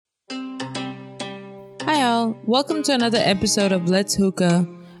Hi all, welcome to another episode of Let's Hookah.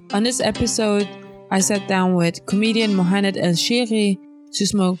 On this episode, I sat down with comedian Mohanad Elshieky to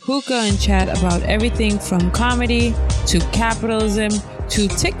smoke hookah and chat about everything from comedy to capitalism to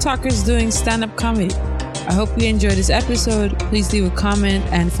TikTokers doing stand-up comedy. I hope you enjoyed this episode. Please leave a comment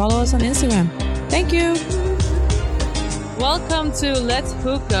and follow us on Instagram. Thank you. Welcome to Let's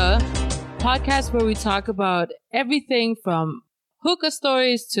Hookah, podcast where we talk about everything from hookah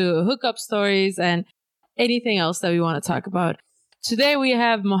stories to hookup stories and anything else that we want to talk about. Today we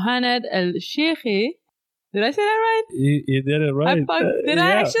have Mohanad Elshieky. Did I say that right? You did it right. Did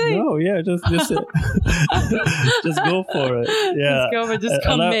I actually? No, yeah, just just go for it. Yeah, just go for it. Just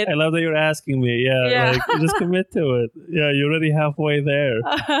commit. I love that you're asking me. Yeah. Like just commit to it. Yeah, you're already halfway there.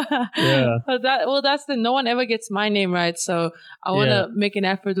 Yeah. That's no one ever gets my name right, so I want to make an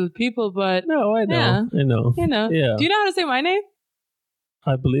effort with people. But no, I know. Yeah. I know. You know. Yeah. Do you know how to say my name?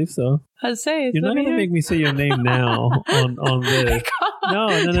 I believe so. I'll say it. You're not going to make me say your name now on this. No,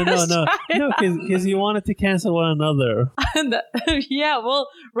 because you wanted to cancel one another. Yeah, well,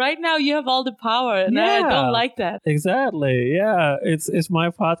 right now you have all the power, and I don't like that. Exactly. Yeah, it's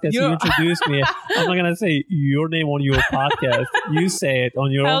my podcast. You introduced me. I'm not going to say your name on your podcast. You say it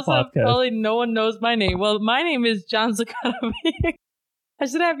on your own podcast. Probably no one knows my name. Well, my name is John Zuccarabig. I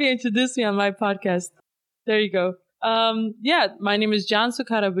should have you introduce me on my podcast. There you go. My name is John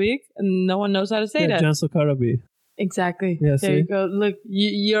Zuccarabig, and no one knows how to say that. John Zuccarabig. Exactly. Yeah, there you go. Look,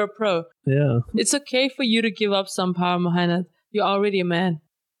 you're a pro. Yeah. It's okay for you to give up some power, Mohanad. You're already a man.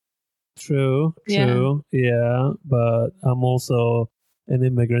 True. Yeah, but I'm also an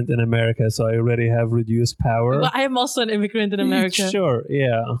immigrant in America, so I already have reduced power. Well, I am also an immigrant in America. Sure.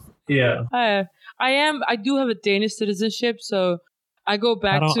 Yeah. I do have a Danish citizenship, so I go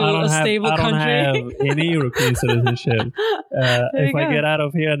back to a stable country. I don't have any European citizenship. If I get out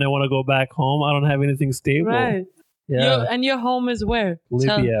of here and I want to go back home, I don't have anything stable. Right. Yeah. And your home is where?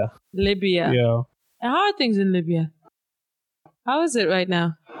 Libya. Libya. Yeah. And how are things in Libya? How is it right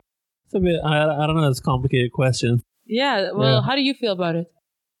now? It's a bit, I don't know, it's a complicated question. Yeah. Well, how do you feel about it?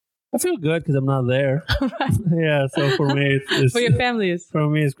 I feel good because I'm not there. Right. Yeah, so for me, it's... For your family is? For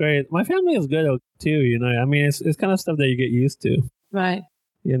me, it's great. My family is good too, you know. I mean, it's kind of stuff that you get used to. Right.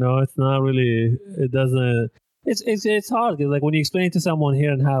 You know, it's not really, it doesn't, it's hard because like when you explain to someone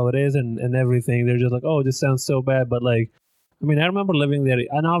here and how it is and everything, they're just like, oh, this sounds so bad. But like, I mean, I remember living there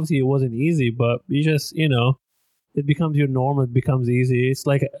and obviously it wasn't easy, but you just, you know, it becomes your norm. It becomes easy. It's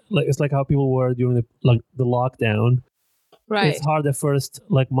like how people were during the lockdown. Right. It's hard the first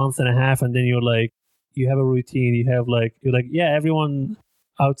like month and a half. And then you're like, you have a routine. You're like, yeah, everyone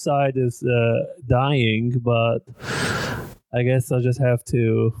outside is dying, but I guess I'll just have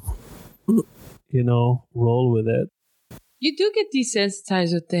to, you know, roll with it. You do get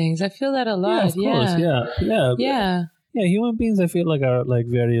desensitized with things. I feel that a lot. Yeah, of course. Yeah. Human beings, I feel like are like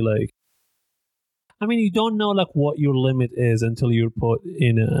very like. I mean, you don't know like what your limit is until you're put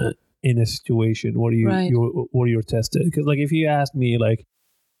in a situation where you're tested. Because like if you asked me like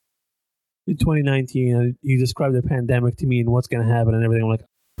in 2019 and you described the pandemic to me and what's gonna happen and everything,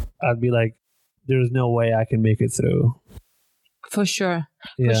 I'd be like, there's no way I can make it through. For sure.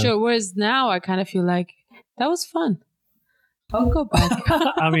 Whereas now I kind of feel like that was fun. I'll go back.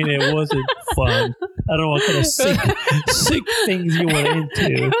 I mean, it wasn't fun. I don't know what kind of sick things you went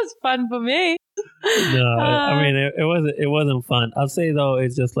into. It was fun for me. No, I mean, it wasn't fun. I'll say though,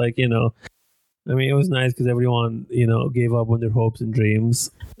 it's just like, you know, I mean, it was nice because everyone, you know, gave up on their hopes and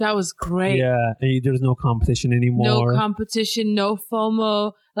dreams. That was great. Yeah, and there's no competition anymore. No competition, no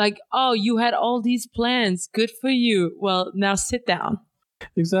FOMO. Like, oh, you had all these plans. Good for you. Well, now sit down.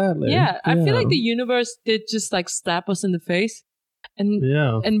 Exactly. Yeah, I feel like the universe did just like slap us in the face. And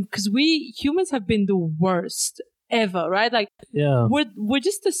because we humans have been the worst ever, right? Like, we're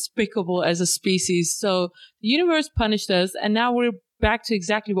just despicable as a species. So the universe punished us, and now we're back to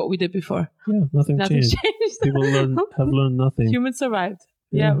exactly what we did before. Yeah, nothing changed. People have learned nothing. Humans survived.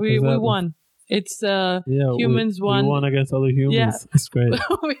 Yeah, we won. It's humans won. We won against other humans. Yeah. It's great.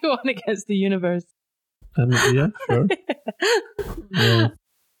 We won against the universe. Yeah, sure. Yeah.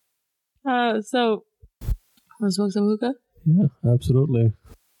 So, want to smoke some hookah? Yeah, absolutely.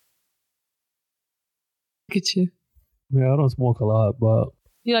 Look at you. Yeah, I don't smoke a lot, but...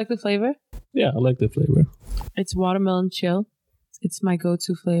 You like the flavor? Yeah, I like the flavor. It's watermelon chill. It's my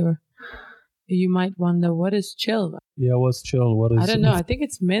go-to flavor. You might wonder, what is chill? Yeah, what's chill? What is? I don't know. I think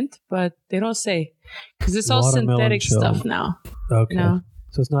it's mint, but they don't say. Because it's all synthetic stuff now. Okay. No.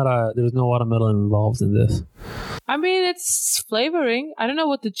 So there's no watermelon involved in this. I mean, it's flavoring. I don't know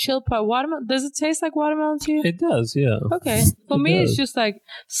what the chill part. Watermelon, does it taste like watermelon to you? It does, yeah. Okay. For me, it's just like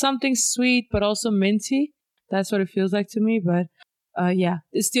something sweet, but also minty. That's what it feels like to me. But yeah,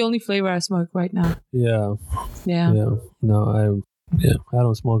 it's the only flavor I smoke right now. Yeah. Yeah. Yeah. No, I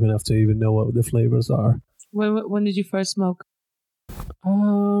don't smoke enough to even know what the flavors are. When did you first smoke? I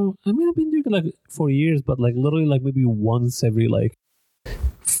mean, I've been doing it like for years, but like literally like maybe once every like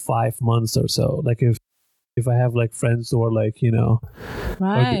 5 months or so. Like if I have like friends who are like, you know,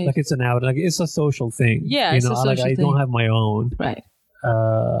 right, like it's an out, like it's a social thing. Yeah, you know, like I don't have my own. Right.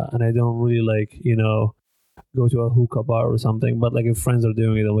 And I don't really like, you know, go to a hookah bar or something. But like if friends are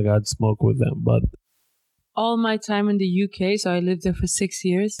doing it, I'm like I'd smoke with them. But all my time in the UK, so I lived there for 6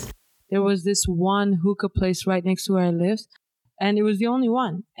 years. There was this one hookah place right next to where I lived. And it was the only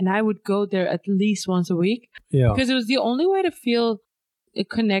one. And I would go there at least once a week. Yeah. Because it was the only way to feel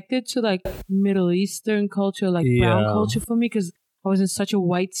connected to like Middle Eastern culture, like brown culture for me, because I was in such a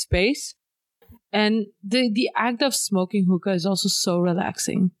white space. And the act of smoking hookah is also so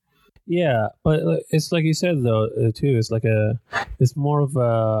relaxing. Yeah, but it's like you said though too. It's more of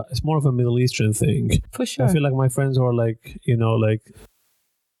a Middle Eastern thing. For sure. I feel like my friends who are like, you know, like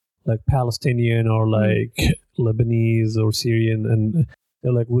Palestinian or like Lebanese or Syrian, and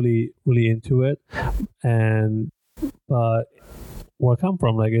they're like really, really into it. But where I come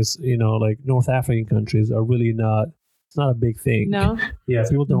from, like, is, you know, like North African countries are really not. It's not a big thing. No. Yeah,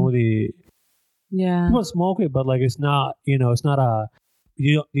 people don't really. Yeah. People smoke it, but like it's not. You know, it's not a.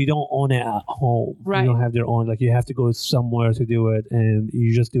 You don't own it at home. Right. You don't have your own. Like you have to go somewhere to do it, and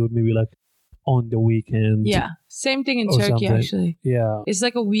you just do it maybe like on the weekend. Yeah. Same thing in Turkey, something. actually. Yeah. It's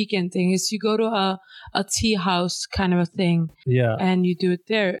like a weekend thing. It's you go to a tea house kind of a thing. Yeah. And you do it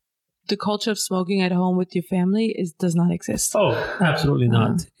there. The culture of smoking at home with your family does not exist. Oh, absolutely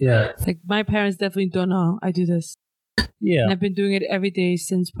not. Yeah. Like my parents definitely don't know I do this. Yeah. And I've been doing it every day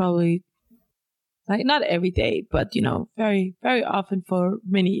since probably, like not every day, but you know, very, very often for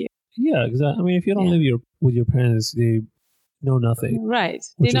many years. Yeah, exactly. I mean, if you don't live with your parents, they know nothing. Right.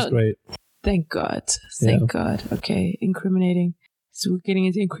 Which is great. Thank God. Thank God. Okay. Incriminating. So we're getting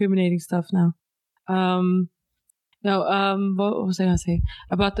into incriminating stuff now. What was I going to say?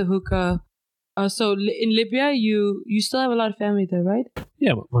 About the hookah. So in Libya, you still have a lot of family there, right?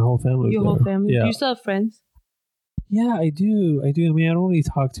 Yeah, my whole family. Your whole family? Yeah. You still have friends? Yeah, I do. I mean, I don't really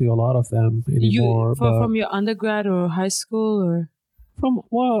talk to a lot of them anymore. From your undergrad or high school or?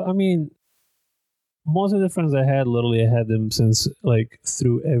 I mean, most of the friends I had, literally, I had them since like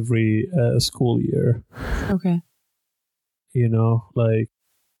through every school year. Okay. You know, like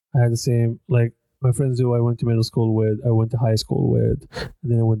I had the same, like my friends who I went to middle school with, I went to high school with,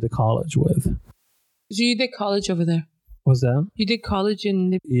 and then I went to college with. So you did college over there? What's that? You did college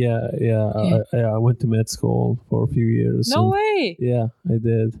in Yeah. I went to med school for a few years. No way. Yeah, I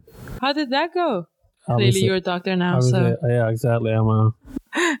did. How did that go? Clearly, you're a doctor now, so yeah, exactly.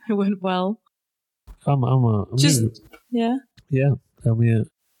 it went well. Yeah. I mean,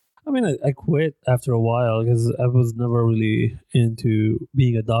 I quit after a while because I was never really into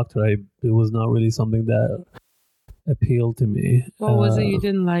being a doctor. It was not really something that appealed to me. What was it you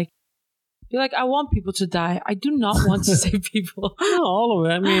didn't like? You're like, I want people to die. I do not want to save people. No, all of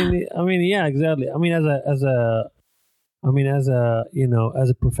it. I mean, yeah, exactly. I mean, as a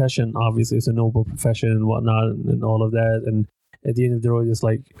profession, obviously it's a noble profession and whatnot, and all of that. And at the end of the day, it's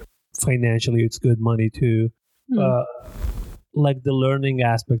like financially, it's good money too. Like the learning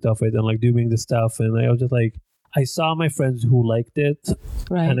aspect of it and like doing the stuff, and I was just like, I saw my friends who liked it,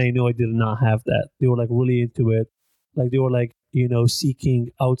 right? And I know I did not have that. They were like really into it, like they were like, you know, seeking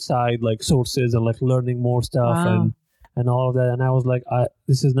outside like sources and like learning more stuff and all of that. And I was like,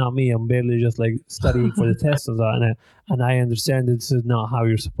 this is not me. I'm barely just like studying for the tests and I understand that this is not how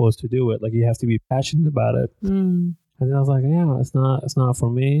you're supposed to do it. Like you have to be passionate about it. And then I was like, yeah, it's not for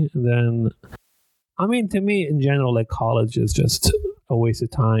me. And then, I mean, to me in general, like college is just a waste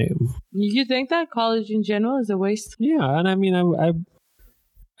of time. You think that college in general is a waste? Yeah, and I mean,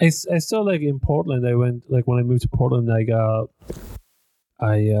 I still like in Portland. I went like when I moved to Portland,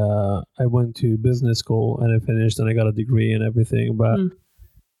 I went to business school and I finished and I got a degree and everything. But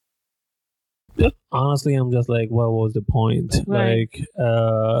honestly, I'm just like, what was the point? Right. Like,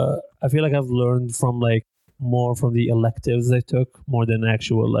 I feel like I've learned from like more from the electives I took more than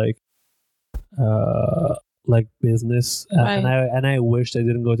actual like business. Right. And I wished I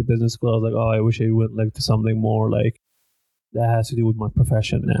didn't go to business school. I was like, oh, I wish I went like to something more like that has to do with my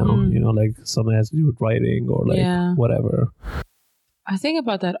profession now, you know, like something has to do with writing or like whatever. I think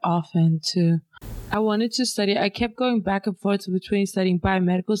about that often too. I wanted to study. I kept going back and forth between studying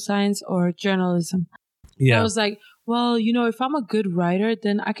biomedical science or journalism. Yeah. I was like, well, if I'm a good writer,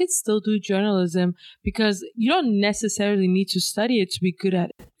 then I could still do journalism because you don't necessarily need to study it to be good at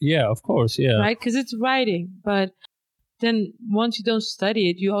it. Yeah, of course. Yeah. Right? Because it's writing. But then once you don't study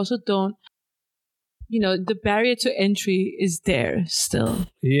it, you also don't, the barrier to entry is there still.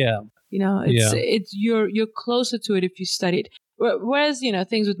 Yeah. It's you're closer to it if you study it. Whereas,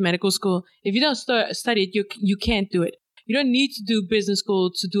 things with medical school, if you don't study it, you can't do it. You don't need to do business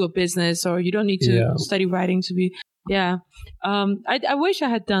school to do a business, or you don't need to study writing to be. Yeah. I wish I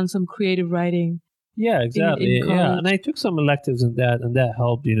had done some creative writing. Yeah, exactly. Yeah. And I took some electives in that, and that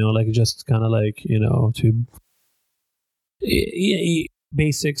helped, just kind of to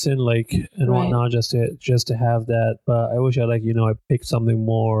basics and whatnot, just to have that. But I wish I I picked something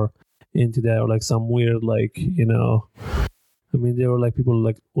more into that, or some weird I mean, there were people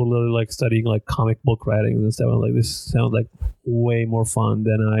were literally studying comic book writing and stuff. And this sounds way more fun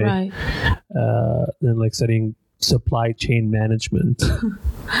than than studying supply chain management.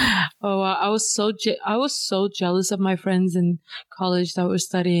 Oh, I was so jealous of my friends in college that were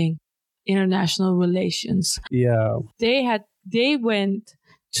studying international relations. Yeah, they went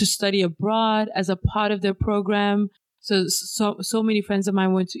to study abroad as a part of their program. So many friends of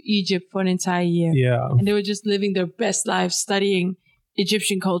mine went to Egypt for an entire year. Yeah. And they were just living their best life studying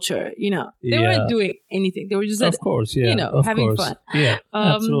Egyptian culture, They weren't doing anything. They were just of course, yeah. having fun. Yeah,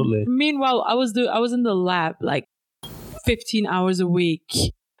 absolutely. Meanwhile, I was in the lab 15 hours a week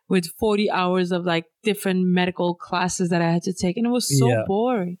with 40 hours of different medical classes that I had to take, and it was so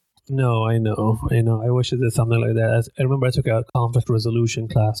boring. No, I know. I wish I did something like that. I remember I took a conflict resolution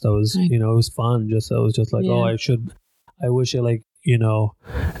class that was, it was fun. I was just I wish I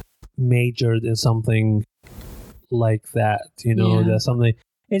majored in something like that, that's something.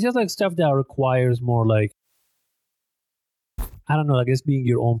 It's just stuff that requires more I don't know, I guess being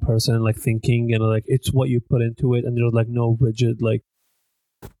your own person, thinking, and it's what you put into it, and there's no rigid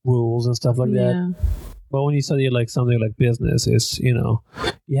rules and stuff like that. But when you study something like business, it's you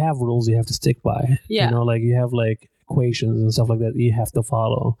have rules you have to stick by. Yeah. You have equations and stuff like that you have to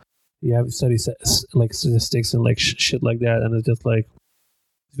follow. You have to study statistics and shit like that, and it's just it's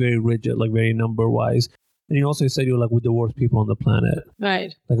very rigid, very number wise. And you also study with the worst people on the planet,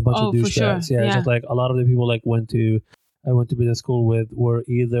 right? A bunch of douchebags. Sure. Yeah, it's just a lot of the people I went to business school with were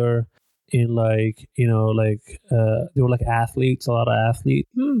either in they were athletes, a lot of athletes,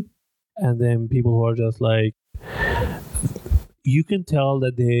 and then people who are just you can tell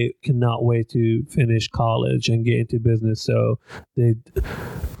that they cannot wait to finish college and get into business, so they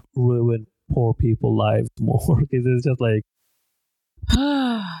ruin poor people's lives more, because it's just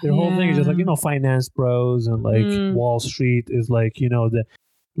their whole thing is just finance bros and Wall Street is the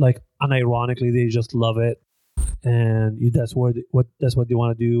unironically they just love it, and that's what they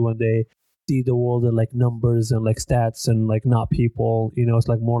want to do when they see the world in numbers and stats and not people. It's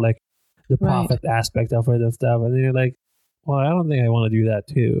more the profit aspect of it and stuff, and then you're well, I don't think I want to do that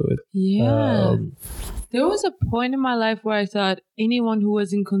too. There was a point in my life where I thought anyone who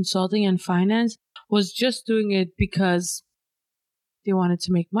was in consulting and finance was just doing it because they wanted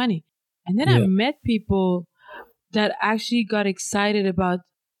to make money. And then I met people that actually got excited about,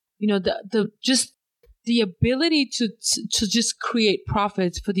 the ability to just create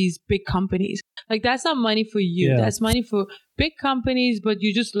profits for these big companies. That's not money for you. Yeah. That's money for big companies, but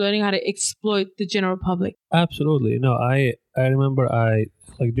you're just learning how to exploit the general public. Absolutely. No, I remember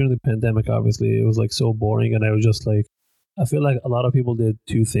during the pandemic, obviously, it was so boring, and I was just I feel a lot of people did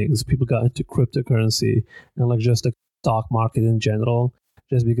two things. People got into cryptocurrency and just the stock market in general,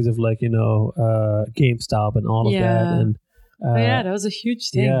 just because of GameStop and all of that. And that was a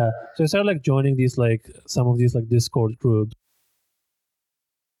huge thing. Yeah. So I started joining these some of these Discord groups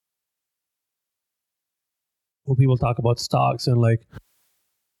where people talk about stocks and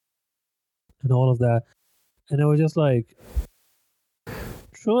and all of that. And it was just sure,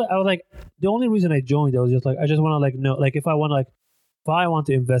 I was the only reason I joined, I was just I just want to know, if I want if I want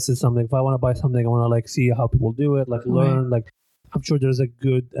to invest in something, if I want to buy something, I want to see how people do it, learn. I'm sure there's a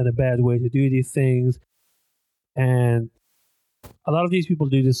good and a bad way to do these things, and a lot of these people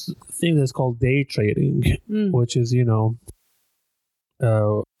do this thing that's called day trading, which is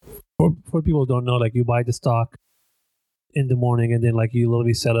for people who don't know, you buy the stock in the morning, and then you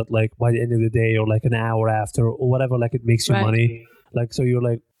literally sell it by the end of the day, or an hour after, or whatever, it makes you money. So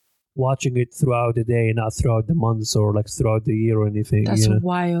you're watching it throughout the day, not throughout the months or throughout the year or anything. That's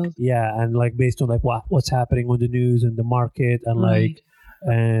wild. Yeah, and based on what's happening on the news and the market, and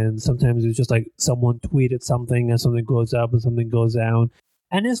and sometimes it's just someone tweeted something and something goes up and something goes down,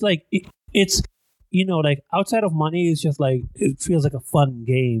 and it's like outside of money, it's just like it feels like a fun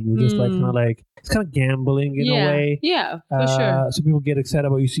game. You're just like kind of like it's kind of gambling in a way. Yeah, for sure. So people get excited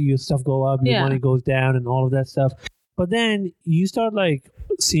about you see your stuff go up, your money goes down, and all of that stuff. But then you start like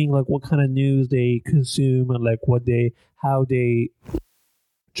seeing like what kind of news they consume and like how they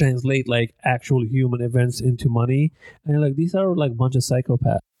translate like actual human events into money, and you're like these are like a bunch of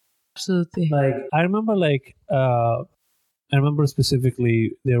psychopaths. Absolutely. Like I remember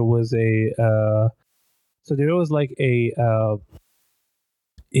specifically there was like a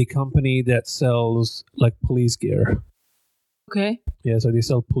company that sells like police gear. Okay. Yeah, so they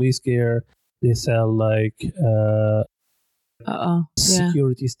sell police gear. They sell like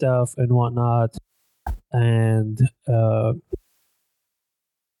security stuff and whatnot, and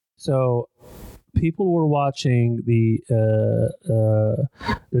so people were watching the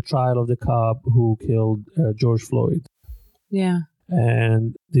trial of the cop who killed George Floyd. Yeah.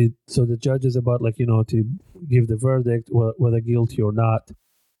 And the judge is about like to give the verdict whether guilty or not,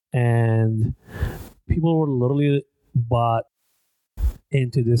 and people were literally bought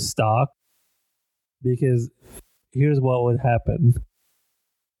into this stock because here's what would happen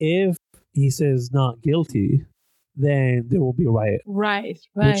if he says not guilty. Then there will be a riot. Right.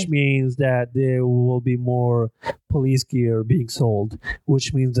 Which means that there will be more police gear being sold,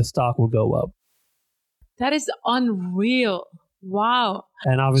 which means the stock will go up. That is unreal. Wow.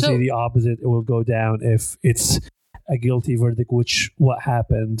 And obviously the opposite, it will go down if it's a guilty verdict, which what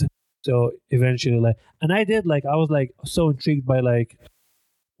happened. So eventually I was like so intrigued by like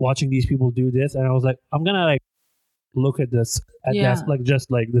watching these people do this, and I was like, I'm gonna like look at this that's like just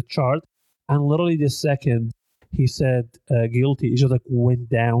like the chart, and literally the second he said guilty, it just like went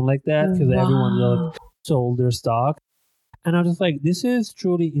down like that because everyone like sold their stock. And I was just like, this is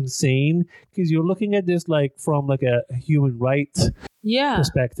truly insane because you're looking at this like from like a human rights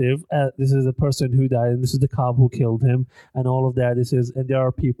perspective. This is a person who died, and this is the cop who killed him, and all of that. And there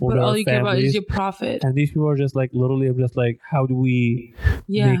are people. But there all are you families, care about is your profit. And these people are just like literally, I'm just like, how do we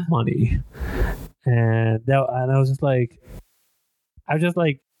make money? And I was just like,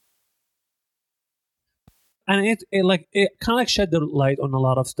 and it kind of like shed the light on a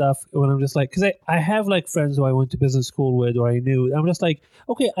lot of stuff when I'm just like, because I have like friends who I went to business school with or I knew. I'm just like,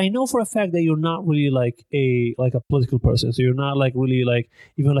 okay, I know for a fact that you're not really like a political person. So you're not like really like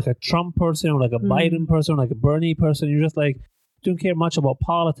even like a Trump person or like a Biden person, like a Bernie person. You're just like don't care much about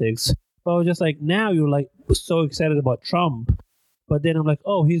politics. But I was just like, now you're like so excited about Trump. But then I'm like,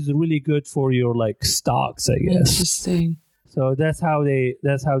 oh, he's really good for your like stocks, I guess. Interesting. So that's how they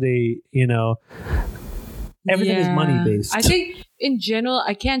everything is money based. I think in general,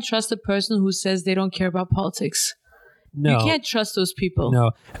 I can't trust a person who says they don't care about politics. No. You can't trust those people.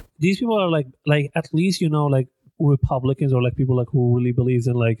 No. These people are like at least, like Republicans or like people like who really believes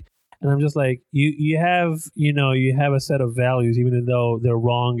in like, and I'm just like, you have a set of values, even though they're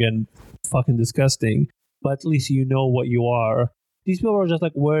wrong and fucking disgusting, but at least you know what you are. These people are just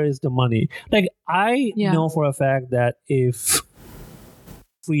like, where is the money? Like, I know for a fact that if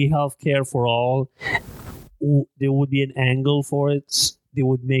free healthcare for all, there would be an angle for it. They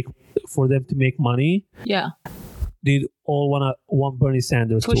would for them to make money. Yeah, they all want Bernie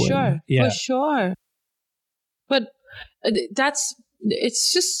Sanders to win. For sure. But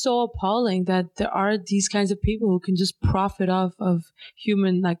it's just so appalling that there are these kinds of people who can just profit off of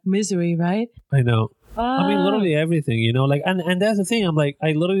human like misery, right? I know. I mean, literally everything, like, and that's the thing. I'm like,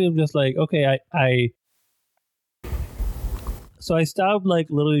 I literally am just like, okay, So I stopped like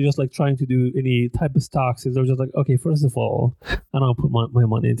literally just like trying to do any type of stocks. Because I was just like, okay, first of all, I don't put my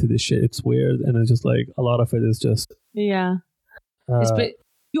money into this shit. It's weird, and it's just like a lot of it is just but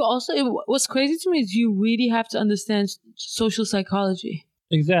you also, what's crazy to me is you really have to understand social psychology.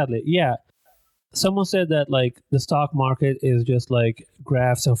 Exactly. Yeah. Someone said that like the stock market is just like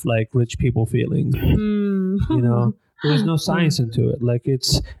graphs of like rich people feelings. There's no science into it. Like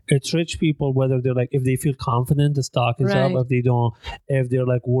it's rich people, whether they're like, if they feel confident, the stock is up. If they're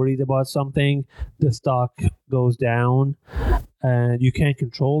like worried about something, the stock goes down. And you can't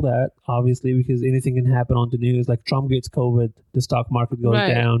control that, obviously, because anything can happen on the news. Like Trump gets COVID, the stock market goes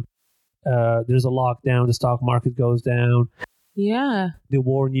down. There's a lockdown, the stock market goes down. Yeah. The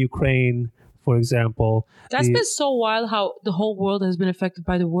war in Ukraine, for example. That's been so wild how the whole world has been affected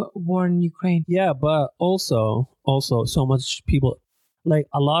by the war in Ukraine. Yeah, but also so much people, like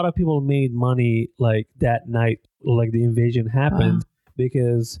a lot of people made money like that night, like the invasion happened,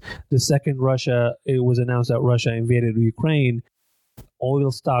 because the second it was announced that Russia invaded Ukraine,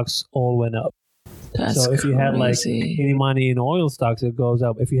 oil stocks all went up. So if you had like any money in oil stocks, it goes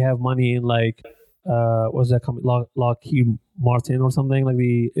up. If you have money in like what's that company, Lockheed Martin or something like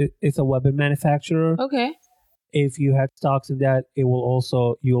it's a weapon manufacturer. Okay. If you had stocks in that, you'll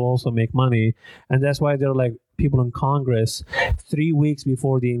also make money, and that's why there are like people in Congress 3 weeks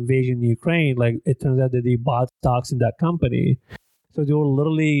before the invasion in Ukraine. Like it turns out that they bought stocks in that company, so they were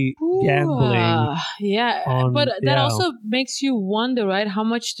literally gambling. But that also makes you wonder, right? How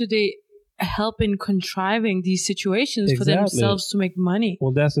much do they help in contriving these situations for themselves to make money?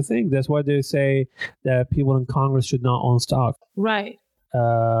 Well, that's the thing. That's why they say that people in Congress should not own stock. Right.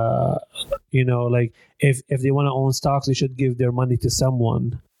 Like if they want to own stocks, they should give their money to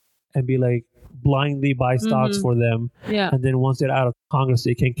someone and be like blindly buy stocks for them. Yeah. And then once they're out of Congress,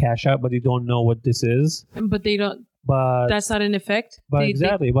 they can cash out, but they don't know what this is. But they don't. But that's not in effect. But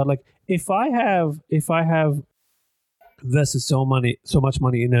but like if I have invested so much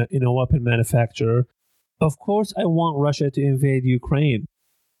money in a weapon manufacturer, of course I want Russia to invade Ukraine.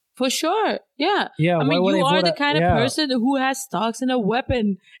 For sure. Yeah. Yeah. I mean, you are the kind of person who has stocks in the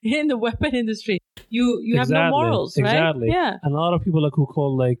weapon industry. You have no morals, right? Exactly. Yeah. And a lot of people who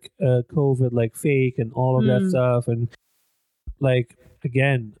call COVID like fake and all of that stuff, and like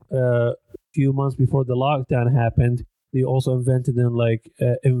again, few months before the lockdown happened, they also invested in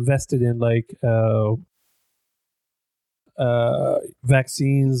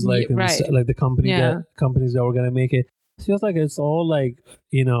vaccines, like the companies that were gonna make it. It feels like it's all like,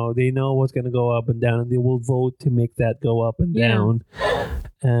 they know what's gonna go up and down, and they will vote to make that go up and down.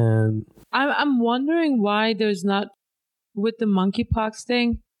 And I'm wondering why there's not, with the monkeypox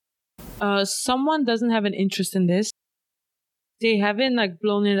thing, someone doesn't have an interest in this. They haven't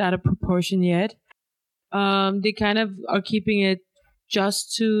blown it out of proportion yet. They kind of are keeping it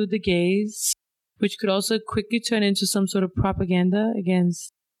just to the gays, which could also quickly turn into some sort of propaganda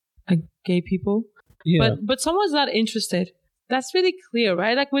against gay people. Yeah. But someone's not interested. That's really clear,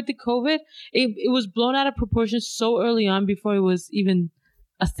 right? Like with the COVID, it was blown out of proportion so early on before it was even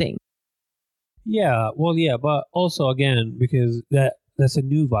a thing. Yeah, well, yeah, but also again, because that's a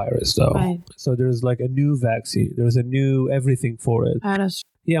new virus, though. Right. So there's a new vaccine. There's a new everything for it.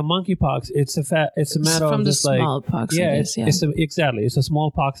 Yeah, monkeypox. It's a matter from of the just smallpox. Yeah, I guess, exactly. It's a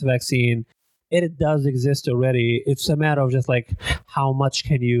smallpox vaccine. It does exist already. It's a matter of just how much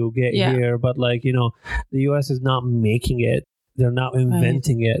can you get here, but the U.S. is not making it. They're not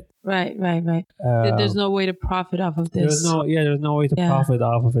inventing it. Right. There's no way to profit off of this. There's no way to profit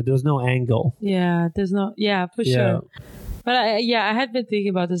off of it. There's no angle. Yeah, for sure. But I had been thinking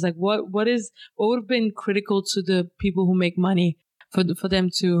about this. What would have been critical to the people who make money for them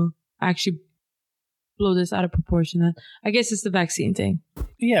to actually blow this out of proportion? And I guess it's the vaccine thing.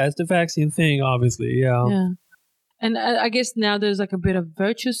 Yeah, it's the vaccine thing, obviously. Yeah. And I guess now there's a bit of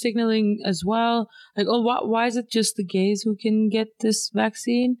virtue signaling as well. Why is it just the gays who can get this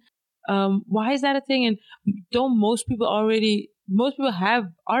vaccine? Why is that a thing? And don't most people are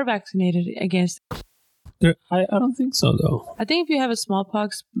vaccinated against it? I don't think so, though. I think if you have a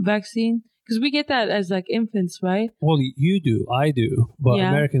smallpox vaccine, because we get that as infants, right? Well, you do, I do, but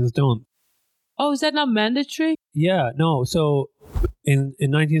Americans don't. Oh, is that not mandatory? Yeah, no. So in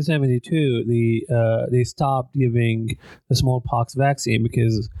 1972, they stopped giving the smallpox vaccine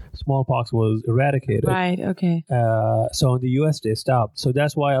because smallpox was eradicated. Right. Okay. So in the U.S. they stopped. So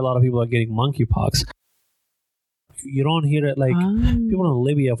that's why a lot of people are getting monkeypox. You don't hear it people in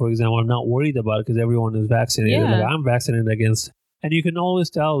Libya, for example, are not worried about it because everyone is vaccinated. Yeah. I'm vaccinated against. And you can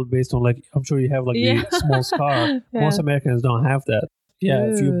always tell based on I'm sure you have the small scar. Most Americans don't have that. Yeah,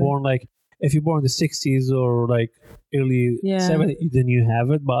 if you're born in the 60s or early 70s, then you have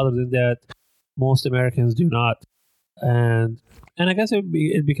it. But other than that, most Americans do not. And I guess it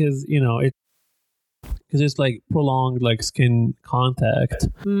because because it's prolonged prolonged contact.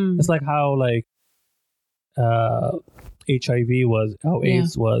 It's how HIV was, how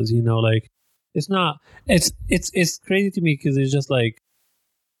AIDS was. It's not. It's crazy to me because it's just I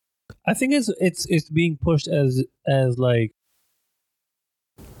think it's being pushed as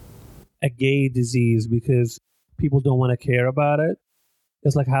a gay disease because people don't want to care about it.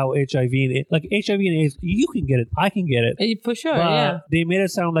 It's how HIV and AIDS, you can get it, I can get it for sure. But they made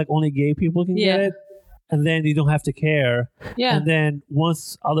it sound like only gay people can get it, and then you don't have to care. Yeah. And then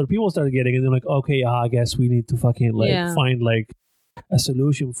once other people started getting it, they're okay, I guess we need to fucking find a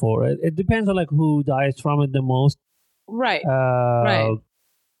solution for it. It depends on who dies from it the most. Right. Right.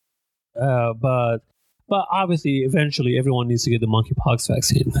 But obviously, eventually, everyone needs to get the monkeypox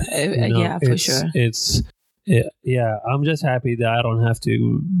vaccine. For sure. I'm just happy that I don't have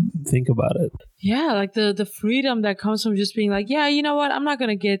to think about it. Yeah, like the freedom that comes from just being like, yeah, you know what? I'm not going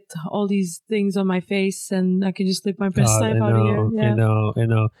to get all these things on my face and I can just live my best life out here. Yeah. I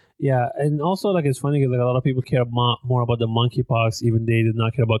know. Yeah, and also like it's funny because like a lot of people care more about the monkeypox, even they did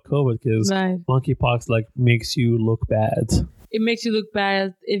not care about COVID, because monkeypox like makes you look bad. It makes you look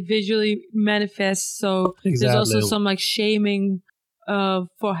bad. It visually manifests. So there's also some like shaming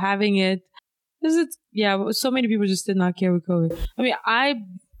for having it. So many people just did not care with COVID. I mean, I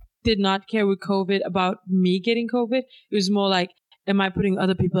did not care with COVID about me getting COVID. It was more like, am I putting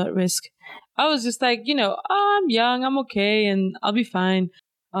other people at risk? I was just like, I'm young, I'm okay, and I'll be fine.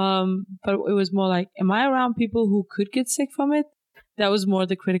 But it was more like, am I around people who could get sick from it? That was more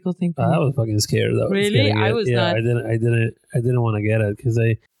the critical thing for me. I was fucking scared though. Really? I was not. I didn't want to get it because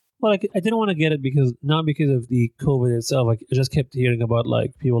I didn't want to get it because not because of the COVID itself. Like I just kept hearing about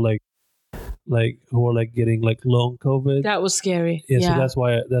like people like who are like getting like long COVID. That was scary. Yeah,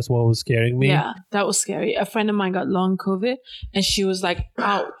 so that's what was scaring me. Yeah, that was scary. A friend of mine got long COVID and she was like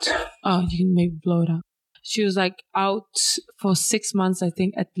out. Oh, you can maybe blow it out. She was like out for 6 months, I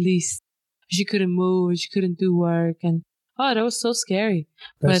think, at least. She couldn't move, she couldn't do work, and that was so scary.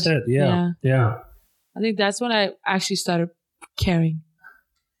 That's it. Yeah. I think that's when I actually started caring.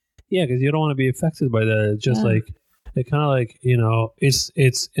 Yeah, because you don't want to be affected by that. It's just like it kind of like it's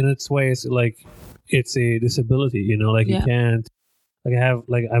in its way it's like it's a disability. Like you can't like have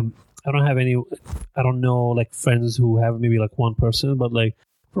like I don't have any. I don't know like friends who have maybe like one person, but like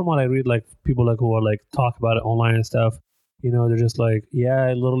from what I read, like people like who are like talk about it online and stuff. They're just like,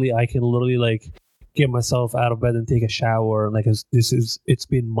 I can literally like get myself out of bed and take a shower. Like it's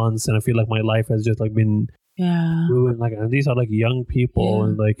been months and I feel like my life has just like been ruined. Like, and these are like young people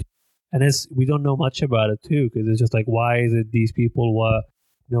and like, and we don't know much about it too. Cause it's just like, why is it these people,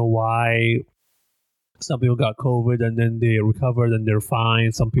 why some people got COVID and then they recovered and they're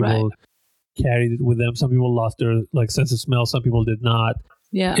fine. Some people carried it with them. Some people lost their like sense of smell. Some people did not.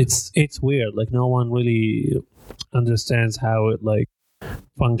 Yeah. It's weird. Like no one really understands how it like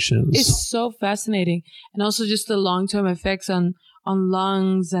functions. It's so fascinating. And also just the long-term effects on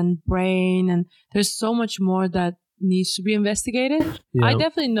lungs and brain. And there's so much more that needs to be investigated. Yeah. I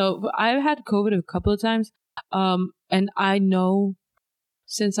definitely know. I've had COVID a couple of times. And I know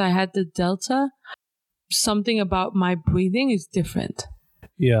since I had the Delta, something about my breathing is different.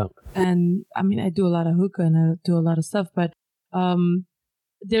 Yeah. And I mean, I do a lot of hookah and I do a lot of stuff, but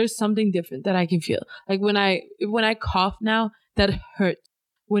there's something different that I can feel. Like when I cough now, that hurts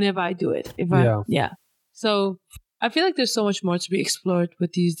whenever I do it. So I feel like there's so much more to be explored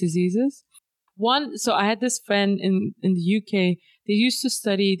with these diseases. So I had this friend in the UK.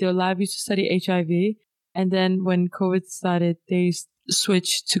 Their lab used to study HIV. And then when COVID started, they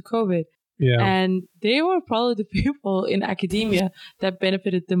switched to COVID. Yeah. And they were probably the people in academia that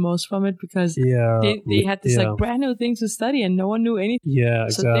benefited the most from it because they had this like brand new thing to study and no one knew anything. Yeah,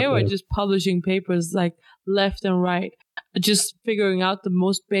 exactly. So they were just publishing papers like left and right, just figuring out the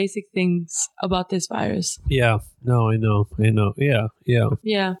most basic things about this virus. Yeah. No, I know. Yeah.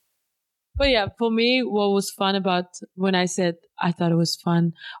 Yeah. But yeah, for me, what was fun about when I said I thought it was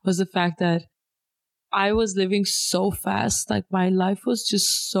fun was the fact that I was living so fast. Like my life was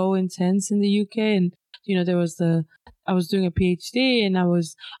just so intense in the UK. And, I was doing a PhD and I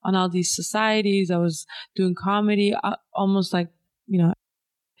was on all these societies. I was doing comedy, almost like,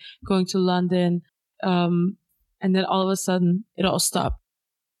 going to London. And then all of a sudden it all stopped.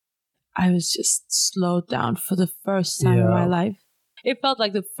 I was just slowed down for the first time in my life. It felt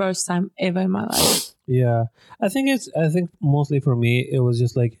like the first time ever in my life. Yeah. I think mostly for me, it was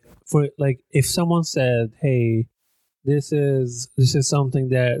just like, if someone said, hey, this is something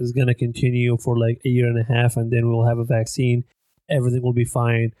that is going to continue for like a year and a half and then we'll have a vaccine, everything will be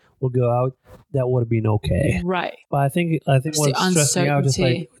fine, we'll go out, that would have been okay. Right. But I think what stressed me out just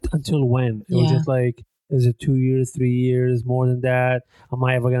like, until when? It was just like, is it 2 years, 3 years, more than that? Am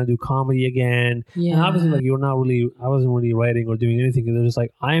I ever going to do comedy again? Yeah. And obviously like I wasn't really writing or doing anything because it was just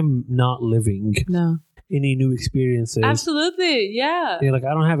like, I'm not living. No. Any new experiences. Absolutely, yeah. Like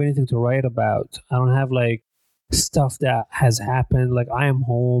I don't have anything to write about. I don't have like stuff that has happened. Like I am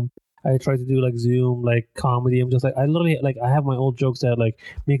home. I try to do like Zoom, like comedy. I'm just like I literally like I have my old jokes that like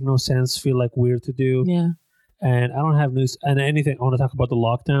make no sense, feel like weird to do. Yeah. And I don't have news and anything. I want to talk about the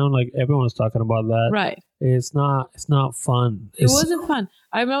lockdown. Like everyone's talking about that. Right. It's not fun. It wasn't fun.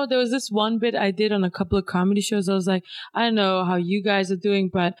 I remember there was this one bit I did on a couple of comedy shows. I was like, I don't know how you guys are doing,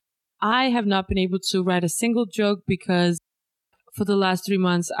 but I have not been able to write a single joke because for the last 3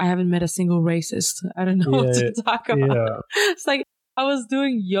 months, I haven't met a single racist. I don't know what to talk about. Yeah. It's like, I was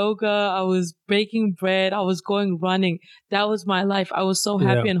doing yoga. I was baking bread. I was going running. That was my life. I was so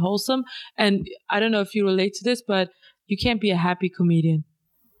happy and wholesome. And I don't know if you relate to this, but you can't be a happy comedian.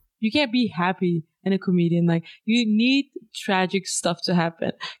 You can't be happy and a comedian. Like, you need tragic stuff to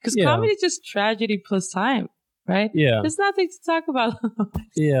happen, because comedy is just tragedy plus time, right? Yeah, there's nothing to talk about.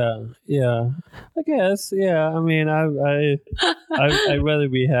 yeah, I guess. I mean, I'd rather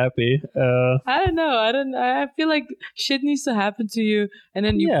be happy. I don't know. I feel like shit needs to happen to you, and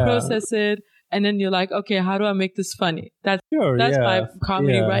then you process it, and then you're like, okay, how do I make this funny? That's my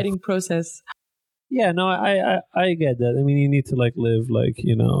comedy writing process. Yeah, no, I get that. I mean, you need to like live like,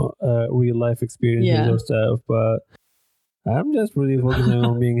 real life experiences or stuff, but I'm just really focusing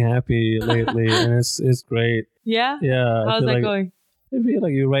on being happy lately, and it's great. Yeah? Yeah. How's that going? I feel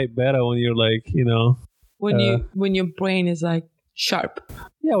like you write better when you're like, when your brain is like sharp.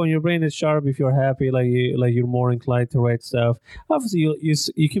 Yeah, when your brain is sharp, if you're happy, you're more inclined to write stuff. Obviously,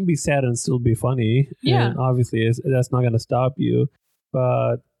 you can be sad and still be funny. Yeah. And obviously, that's not going to stop you,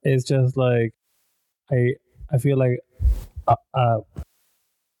 but it's just like, I feel like a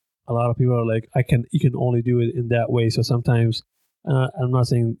lot of people are like, you can only do it in that way. So sometimes, I'm not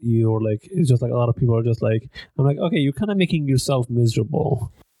saying you're like, it's just like a lot of people are just like, I'm like, okay, you're kind of making yourself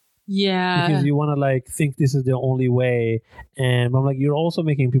miserable. Yeah. Because you want to like think this is the only way. And I'm like, you're also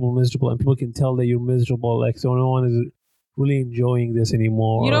making people miserable, and people can tell that you're miserable. Like, so no one is really enjoying this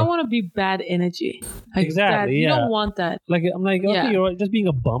anymore. You don't want to be bad energy. Like exactly. You don't want that. Like, I'm like, okay, you're just being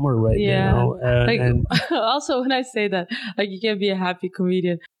a bummer right now. And also, when I say that, like, you can't be a happy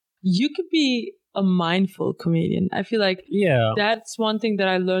comedian, you could be a mindful comedian. I feel like that's one thing that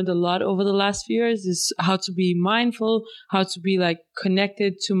I learned a lot over the last few years, is how to be mindful, how to be like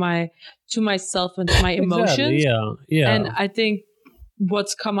connected to myself and to my emotions. Yeah. And I think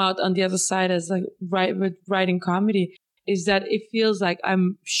what's come out on the other side as like with writing comedy is that it feels like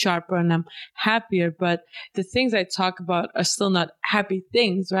I'm sharper and I'm happier, but the things I talk about are still not happy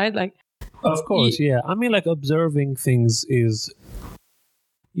things, right? Like, of course, I mean, like, observing things is,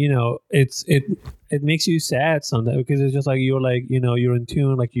 it makes you sad sometimes, because it's just like you're like, you're in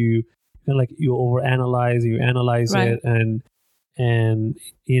tune, like you overanalyze, you analyze it, and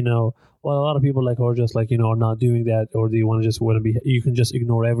well, a lot of people like are just like, are not doing that, or they want to be, you can just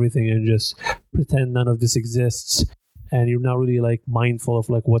ignore everything and just pretend none of this exists. And you're not really like mindful of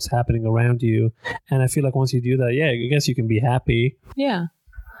like what's happening around you. And I feel like once you do that, I guess you can be happy. Yeah.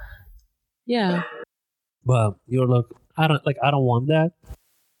 But you're like, I don't want that.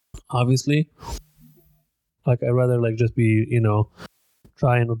 Obviously, like, I'd rather like just be,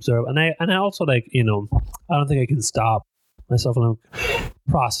 try and observe. And I also like, I don't think I can stop myself from like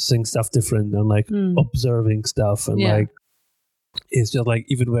processing stuff different and like observing stuff, and like, it's just like,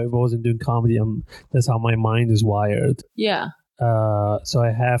 even when I wasn't doing comedy, that's how my mind is wired. Yeah. So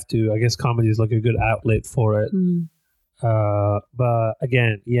I have to, I guess comedy is like a good outlet for it. But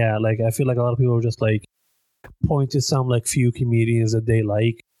again, like, I feel like a lot of people just like point to some like few comedians that they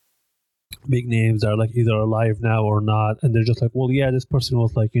like, big names that are like either alive now or not, and they're just like, well, this person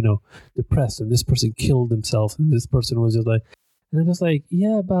was like, depressed, and this person killed himself, and this person was just like, and I'm just like,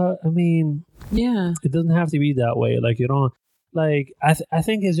 but I mean, it doesn't have to be that way. Like, you don't, like, I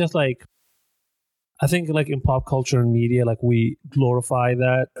think it's just like, I think like in pop culture and media, like, we glorify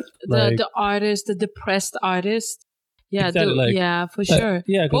that, like, the artist, the depressed artist. Yeah, exactly, for sure.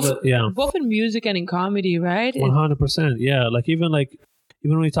 Both in music and in comedy, right? 100%. Yeah, like, even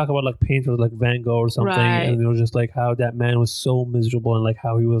when we talk about like painters like Van Gogh or something, and just like how that man was so miserable, and like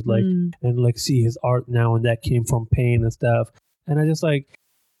how he was like, and like see his art now, and that came from pain and stuff. And I just like,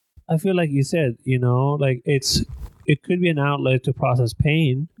 I feel like you said, like, it could be an outlet to process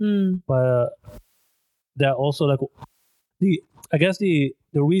pain, but that also like I guess the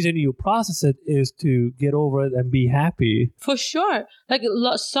reason you process it is to get over it and be happy. For sure. Like,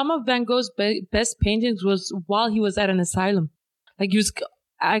 some of Van Gogh's best paintings was while he was at an asylum. Like, he was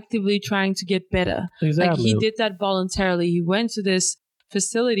actively trying to get better. Exactly. Like, he did that voluntarily. He went to this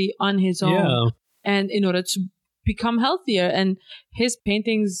facility on his own, and in order to become healthier. And his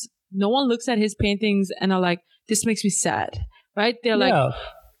paintings, no one looks at his paintings and are like, this makes me sad, right? They're like,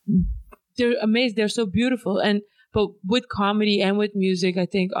 they're amazed. They're so beautiful. But with comedy and with music, I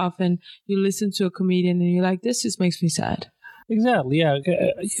think often you listen to a comedian and you're like, this just makes me sad. Exactly. Yeah.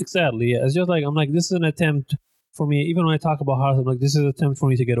 Exactly. Yeah. It's just like, I'm like, this is an attempt for me. Even when I talk about heart, I'm like, this is an attempt for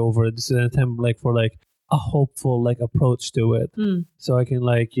me to get over it. This is an attempt like for like a hopeful like approach to it. So I can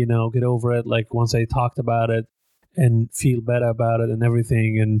like, get over it. Like, once I talked about it and feel better about it and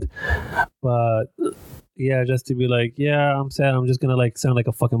everything. But just to be like, I'm sad, I'm just gonna like sound like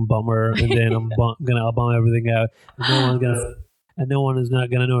a fucking bummer, and then I'm gonna bum everything out, and and no one is not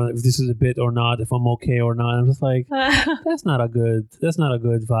gonna know if this is a bit or not, if I'm okay or not. I'm just like, that's not a good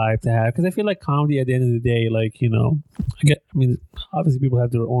vibe to have, because I feel like comedy at the end of the day, like, you know, I mean, obviously people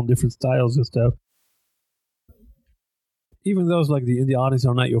have their own different styles and stuff. Even those like in the audience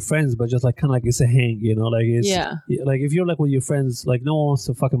are not your friends, but just like kind of like it's a hang, you know, like it's like if you're like with your friends, like no one wants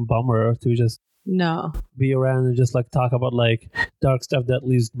to fucking bummer to just be around and just like talk about like dark stuff that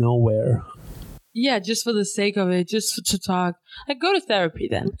leads nowhere. Yeah, just for the sake of it, just to talk. Like, go to therapy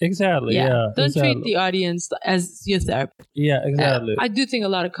then. Exactly. Yeah. Don't treat the audience as your therapist. Yeah, exactly. I do think a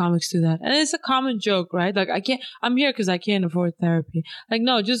lot of comics do that, and it's a common joke, right? Like, I'm here because I can't afford therapy. Like,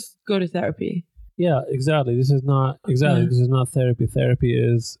 no, just go to therapy. Yeah, exactly. This is not therapy. Therapy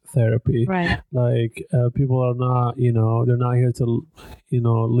is therapy. Right. Like people are not, you know, they're not here to, you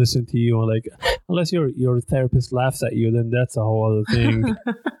know, listen to you, or like unless your therapist laughs at you, then that's a whole other thing.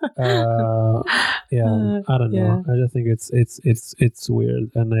 I don't know. I just think it's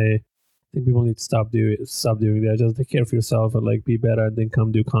weird, and I think people need to stop doing that. Just take care of yourself and like be better, and then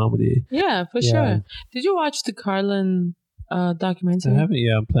come do comedy. Yeah, for sure. Did you watch the Carlin documentary? I haven't.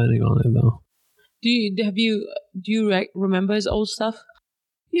 Yeah, I'm planning on it though. Do you remember his old stuff?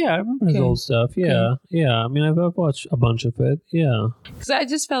 Yeah, I remember his old stuff. Yeah, yeah. I mean, I've watched a bunch of it. Yeah, because I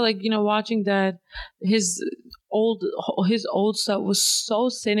just felt like, you know, watching that his old stuff was so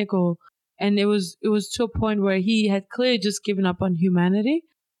cynical, and it was to a point where he had clearly just given up on humanity.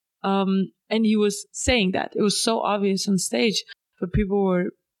 And he was saying that it was so obvious on stage, but people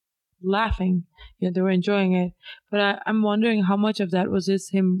were laughing. Yeah, they were enjoying it. But I'm wondering how much of that was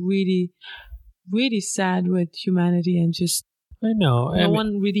just him really, really sad with humanity, and just no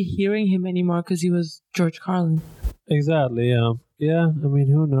one really hearing him anymore because he was George Carlin. Exactly. Yeah. Yeah. I mean,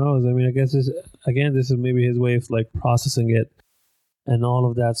 who knows? I mean, I guess this is maybe his way of like processing it and all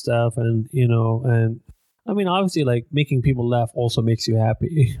of that stuff, and you know, and I mean, obviously, like making people laugh also makes you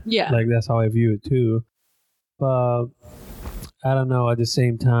happy. Yeah. Like that's how I view it too. But I don't know. At the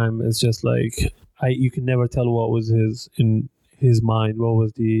same time, it's just like you can never tell what was in his mind, what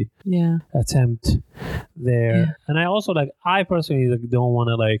was the attempt there. And I personally like, don't want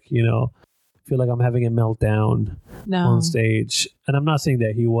to like, you know, feel like I'm having a meltdown on stage, and I'm not saying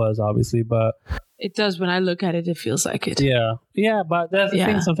that he was, obviously, but it does. When I look at it, it feels like it. Yeah, but that's the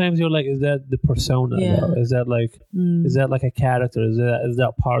thing. Sometimes you're like, is that the persona though? Is that like a character? Is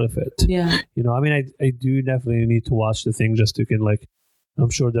that part of it? Yeah, you know, I mean, I do definitely need to watch the thing just to can like, I'm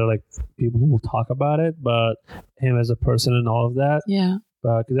sure there are like people who will talk about it, but him as a person and all of that. Yeah.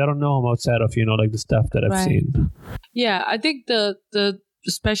 But because I don't know him outside of, you know, like the stuff that I've seen. Yeah, I think the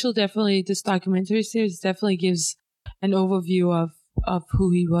special definitely, this documentary series definitely gives an overview of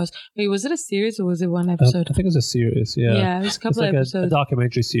who he was. Wait, was it a series or was it one episode? I think it was a series. Yeah. Yeah, it was a couple of episodes. A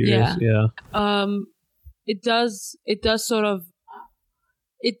documentary series. Yeah. It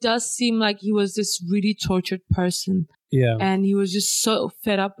does seem like he was this really tortured person. Yeah. And he was just so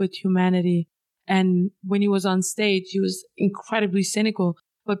fed up with humanity. And when he was on stage, he was incredibly cynical,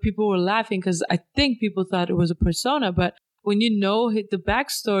 but people were laughing because I think people thought it was a persona. But when you know the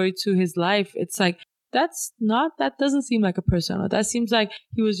backstory to his life, it's like, that doesn't seem like a persona. That seems like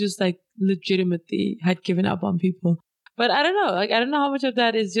he was just like legitimately had given up on people. But I don't know. Like, I don't know how much of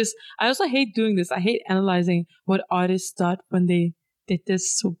that is just, I also hate doing this. I hate analyzing what artists thought when they did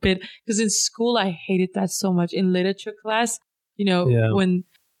this so bit, because in school I hated that so much. In literature class, you know, when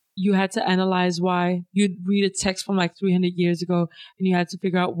you had to analyze why you'd read a text from like 300 years ago and you had to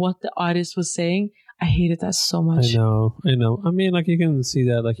figure out what the artist was saying. I hated that so much. I know. I mean, like, you can see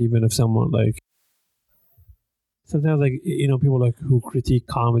that, like, even if someone like sometimes, like, you know, people like who critique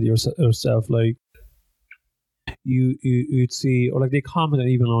comedy or stuff, like you'd see, or like they comment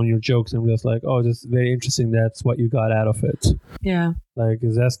even on your jokes and just like, oh, just very interesting, that's what you got out of it. Yeah, like,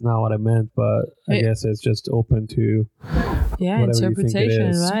 'cause that's not what I meant, but I guess it's just open to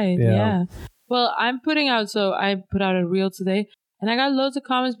interpretation, right? Yeah. Well, I put out a reel today and I got loads of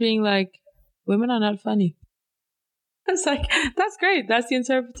comments being like, women are not funny. It's like, that's great. That's the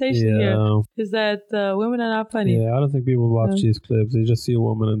interpretation here. Is that women are not funny. Yeah, I don't think people watch these clips. They just see a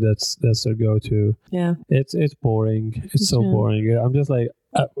woman and that's their go-to. Yeah. It's boring. It's so boring. I'm just like,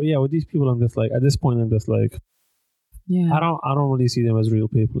 with these people, I'm just like, at this point, I'm just like, I don't really see them as real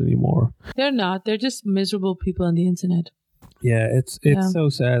people anymore. They're not. They're just miserable people on the internet. Yeah, it's so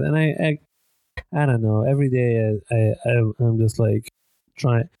sad. And I don't know. Every day I'm just like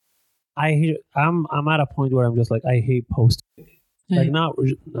trying. I'm at a point where I'm just like, I hate posting. Like, and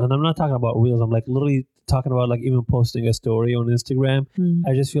I'm not talking about reels. I'm like literally talking about like even posting a story on Instagram.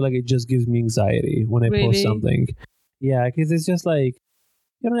 I just feel like it just gives me anxiety when I post something. Yeah, because it's just like,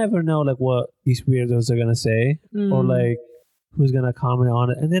 you don't ever know like what these weirdos are gonna say, or like who's gonna comment on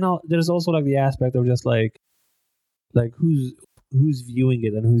it, and then there's also like the aspect of just like who's viewing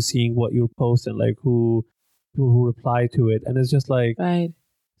it and who's seeing what you're posting, like people who reply to it, and it's just like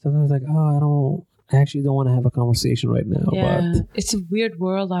sometimes like, I actually don't want to have a conversation right now. Yeah, but it's a weird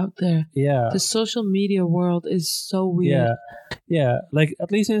world out there. Yeah, the social media world is so weird. Yeah. Like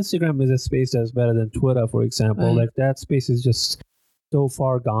at least Instagram is a space that's better than Twitter, for example. Like that space is just so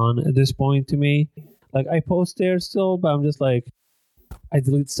far gone at this point to me. Like I post there still, but I'm just like, I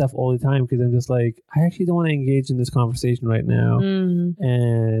delete stuff all the time because I'm just like, I actually don't want to engage in this conversation right now.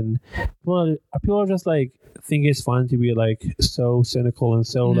 And people are just like, think it's fun to be like so cynical and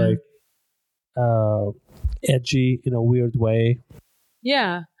so like edgy in a weird way.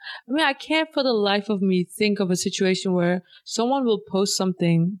 Yeah. I mean, I can't for the life of me think of a situation where someone will post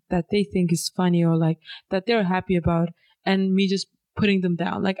something that they think is funny or like that they're happy about and me just putting them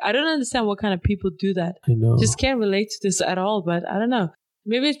down. Like, I don't understand what kind of people do that. I know. Just can't relate to this at all, but I don't know.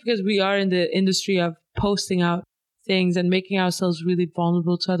 Maybe it's because we are in the industry of posting out things and making ourselves really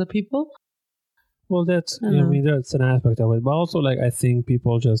vulnerable to other people. Well, that's an aspect of it. But also, like, I think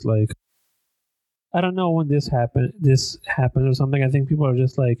people just like, I don't know when this happened or something. I think people are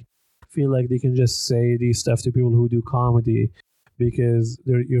just like, feel like they can just say these stuff to people who do comedy because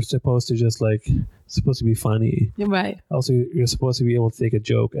you're supposed to be funny. Right. Also, you're supposed to be able to take a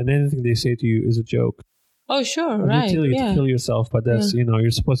joke, and anything they say to you is a joke. Oh, sure, right. They tell you to kill yourself, but that's,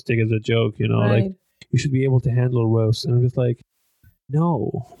 you're supposed to take it as a joke, like you should be able to handle roast. And I'm just like,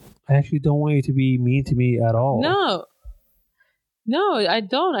 no, I actually don't want you to be mean to me at all. No, I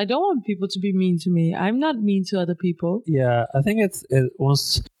don't. I don't want people to be mean to me. I'm not mean to other people. Yeah, I think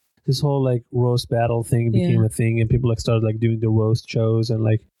once this whole like roast battle thing became a thing and people like started like doing the roast shows and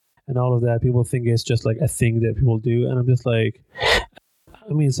all of that, people think it's just like a thing that people do. And I'm just like,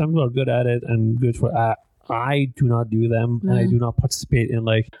 I mean, some people are good at it and good for I do not do them and I do not participate in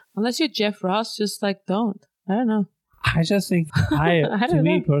like... Unless you're Jeff Ross, just like don't. I don't know. I just think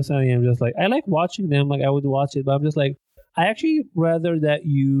me personally, I'm just like, I like watching them. Like I would watch it, but I'm just like, I actually rather that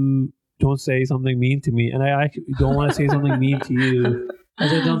you don't say something mean to me, and I actually don't want to say something mean to you,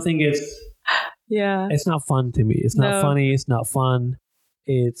 because I don't think it's not fun to me. It's not funny. It's not fun.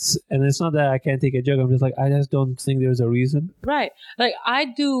 It's not that I can't take a joke. I'm just like, I just don't think there's a reason. Right. Like I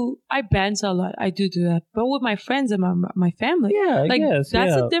banter a lot. I do that, but with my friends and my family. Yeah, like, I guess.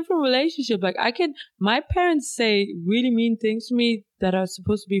 That's a different relationship. Like my parents say really mean things to me that are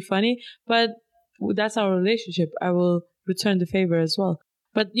supposed to be funny, but that's our relationship. I will return the favor as well.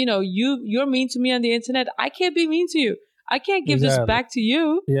 But you're mean to me on the internet. I can't be mean to you. I can't give this back to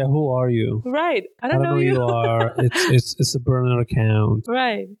you. Yeah, who are you? Right. I don't know who you are. It's a burner account.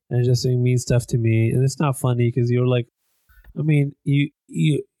 Right. And just saying mean stuff to me. And it's not funny because you're like, I mean, you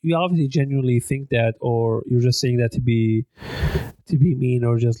obviously genuinely think that, or you're just saying that to be mean,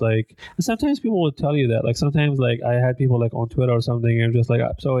 or just like, and sometimes people will tell you that. Like sometimes like I had people like on Twitter or something and just like,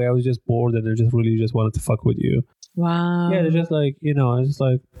 I'm sorry, I was just bored and they just really just wanted to fuck with you. Wow. Yeah, they're just like, it's just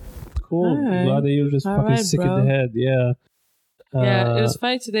like, cool. Right. I'm glad that you're just fucking sick in the head. Yeah. Yeah, it was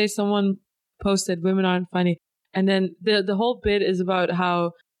funny today. Someone posted "Women aren't funny," and then the whole bit is about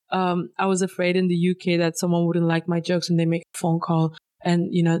how I was afraid in the UK that someone wouldn't like my jokes, and they make a phone call,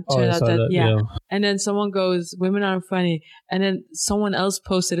 and turn out that. And then someone goes, "Women aren't funny," and then someone else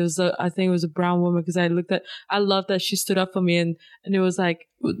posted. It was I think it was a brown woman, because I love that she stood up for me, and it was like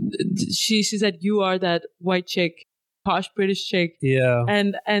she said, "You are that white chick, posh British chick." Yeah.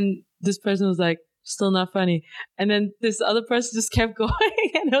 And this person was like, still not funny. And then this other person just kept going,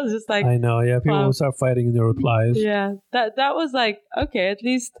 and it was just like, I know, yeah, people will start fighting in their replies. Yeah, that was like, okay, at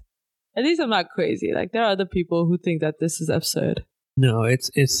least I'm not crazy. Like there are other people who think that this is absurd. No,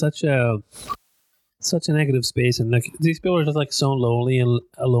 it's such a negative space, and like these people are just like so lonely and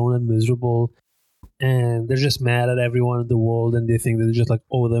alone and miserable, and they're just mad at everyone in the world, and they think that they just like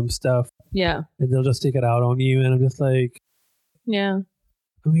owe them stuff. Yeah. And they'll just take it out on you, and I'm just like, yeah.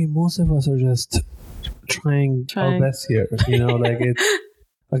 I mean, most of us are just trying our best here, like it's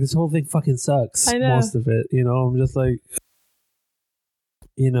like this whole thing fucking sucks. I know. Most of it, I'm just like,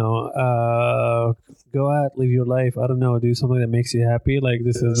 go out, live your life. I don't know, do something that makes you happy. Like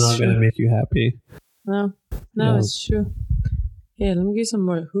this is not going to make you happy. No, it's true. Yeah, let me get some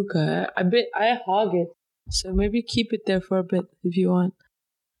more hookah. I hog it, so maybe keep it there for a bit if you want.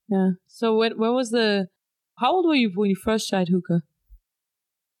 Yeah. So when was how old were you when you first tried hookah?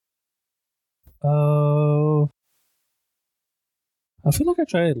 I feel like I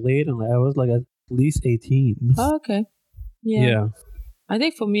tried it late, and I was like at least 18. Oh, okay. Yeah. I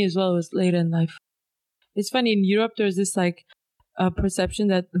think for me as well, it was later in life. It's funny, in Europe there's this like perception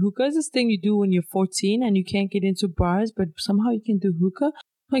that hookah is this thing you do when you're 14 and you can't get into bars, but somehow you can do hookah.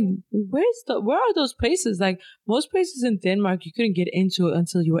 Like, where are those places? Like, most places in Denmark, you couldn't get into it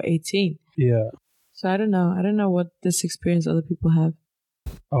until you were 18. Yeah. So I don't know. I don't know what this experience other people have.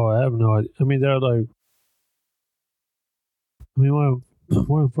 Oh, I have no idea. I mean, they're like,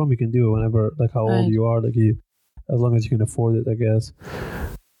 where I'm from, you can do it whenever, like how old you are, like as long as you can afford it, I guess.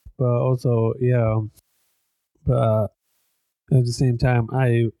 But also, yeah. But at the same time,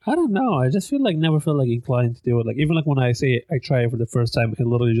 I don't know. I just never feel like inclined to do it. Like, even like when I say I try it for the first time, I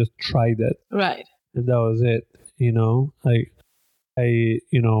literally just tried it. Right. And that was it. You know, I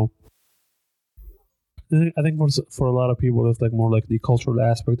think for a lot of people, it's like more like the cultural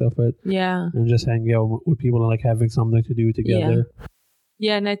aspect of it. Yeah. And just hanging out with people and like having something to do together.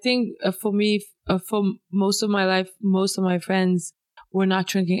 Yeah, and I think for me, for most of my life, most of my friends were not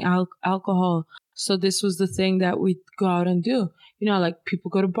drinking alcohol. So this was the thing that we'd go out and do. You know, like people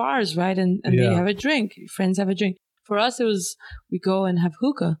go to bars, right? And they have a drink. Friends have a drink. For us, it was we go and have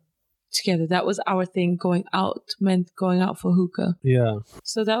hookah together. That was our thing. Going out meant going out for hookah. Yeah.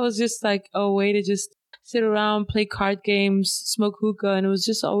 So that was just like a way to just sit around, play card games, smoke hookah, and it was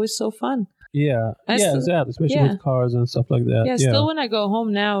just always so fun. Yeah. Exactly. Especially with cards and stuff like that. Yeah, still when I go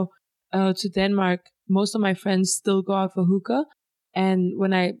home now to Denmark, most of my friends still go out for hookah. And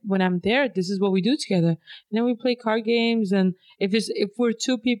when I'm there, this is what we do together. And then we play card games, and if we're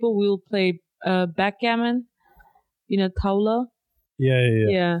two people, we'll play backgammon, tavla.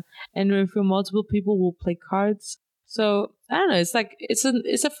 Yeah. And if we're multiple people, we'll play cards. So I don't know. It's like it's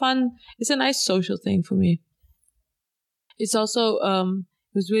a nice social thing for me. It's also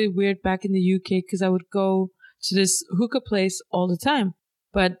it was really weird back in the UK because I would go to this hookah place all the time,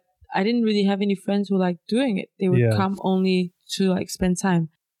 but I didn't really have any friends who liked doing it. They would come only to like spend time.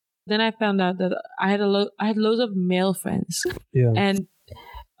 Then I found out that I had loads of male friends. Yeah. And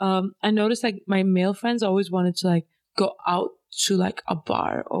I noticed like my male friends always wanted to like go out to like a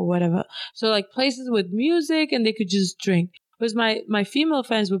bar or whatever. So like places with music and they could just drink. Whereas my female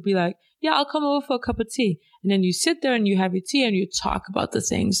friends would be like, yeah, I'll come over for a cup of tea. And then you sit there and you have your tea and you talk about the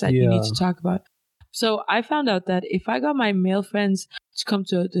things that you need to talk about. So I found out that if I got my male friends to come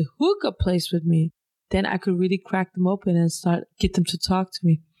to the hookah place with me, then I could really crack them open and get them to talk to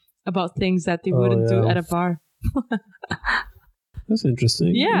me about things that they wouldn't do at a bar. That's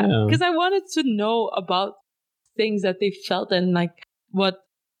interesting. Yeah, because I wanted to know about things that they felt and like what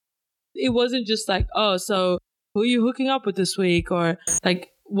it wasn't just like, oh, so who are you hooking up with this week, or like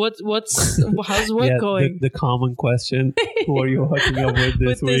how's work going? The common question: who are you hooking up with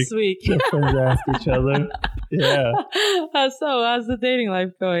this week? Your friends ask each other. Yeah. So how's the dating life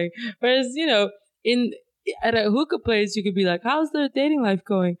going? Whereas at a hookah place, you could be like, how's the dating life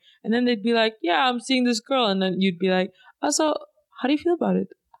going? And then they'd be like, yeah, I'm seeing this girl. And then you'd be like, oh, so how do you feel about it?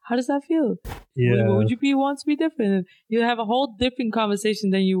 How does that feel? Yeah. What would you want to be different? And you'd have a whole different conversation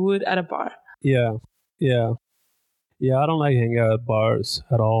than you would at a bar. Yeah. Yeah. Yeah, I don't like hanging out at bars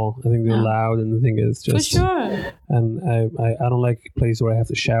at all. I think they're loud, and the thing is just... For sure. And I don't like places where I have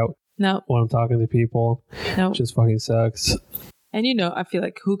to shout when I'm talking to people. No. It just fucking sucks. And I feel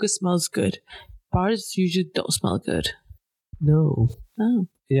like hookah smells good. Bars usually don't smell good. No. Oh.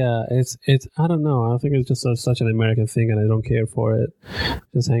 Yeah, it's I don't know. I think it's just such an American thing, and I don't care for it.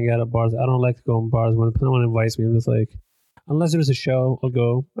 Just hang out at bars. I don't like to go in bars. When someone invites me, I'm just like, unless there's a show, I'll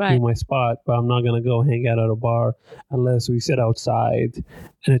go do my spot. But I'm not gonna go hang out at a bar unless we sit outside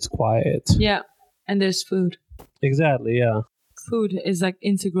and it's quiet. Yeah, and there's food. Exactly. Yeah. Food is like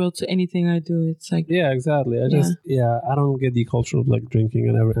integral to anything I do. It's like exactly. I don't get the culture of like drinking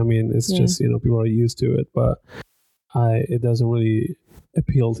and everything. I mean, it's just people are used to it, but it doesn't really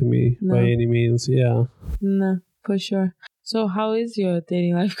appeal to me by any means. Yeah. No, for sure. So how is your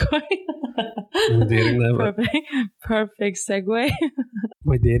dating life going? My dating life. Perfect segue.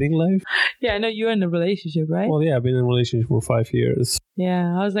 My dating life? Yeah, I know you're in a relationship, right? Well, yeah, I've been in a relationship for 5 years.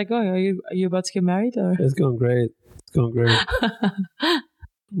 Yeah, how's that going? Are you about to get married or? It's going great. I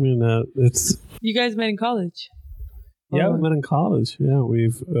mean, it's... You guys met in college? Yeah, we met in college. Yeah,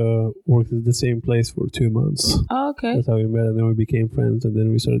 we've worked at the same place for 2 months. Oh, okay. That's how we met, and then we became friends, and then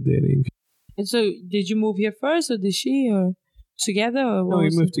we started dating. And so, did you move here first, or did she, or together, or what? No, we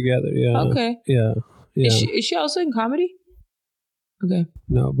moved together. Yeah. Okay. Yeah. Is she also in comedy? Okay.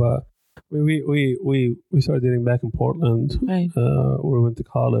 No, but we started dating back in Portland. Right. Where we went to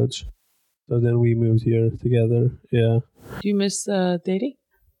college. So then we moved here together. Yeah. Do you miss dating?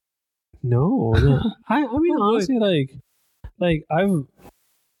 No. I mean, honestly, like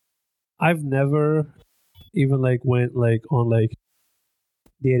I've never even like went like on like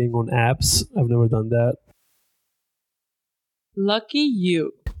dating on apps. I've never done that. Lucky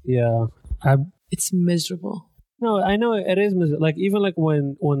you. Yeah. It's miserable. No, I know it is miserable. Like, even like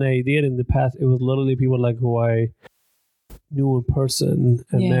when I did in the past, it was literally people like who I knew in person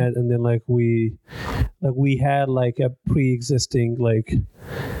and met, and then like we had like a pre-existing like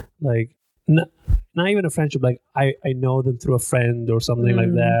not even a friendship, like I know them through a friend or something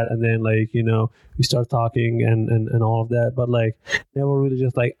like that, and then like, you know, we start talking and all of that, but like never really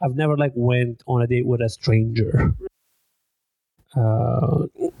just like, I've never like went on a date with a stranger. On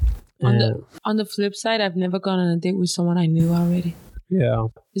the flip side, I've never gone on a date with someone I knew already. Yeah.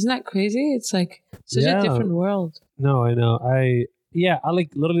 Isn't that crazy? It's like such a different world. No, I know. I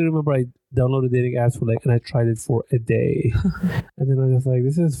like literally remember I downloaded dating apps and I tried it for a day. And then I was just like,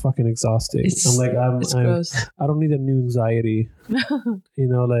 this is fucking exhausting. It's gross. I don't need a new anxiety. You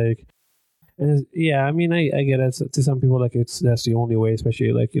know, like, and I mean, I get it. To some people, like, that's the only way,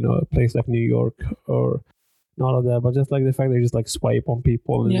 especially like, you know, a place like New York or all of that. But just like the fact they just like swipe on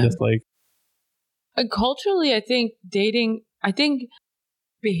people and just like. And culturally, I think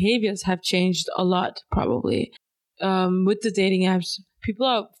behaviors have changed a lot, probably. With the dating apps, people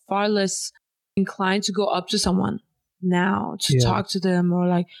are far less inclined to go up to someone now to talk to them or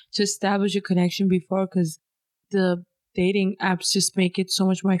like to establish a connection before, because the dating apps just make it so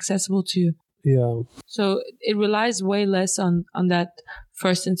much more accessible to you. Yeah. So it relies way less on that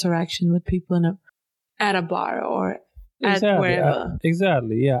first interaction with people at a bar or at wherever.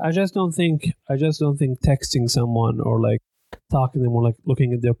 Exactly. Yeah. I just don't think texting someone or like talking to them or like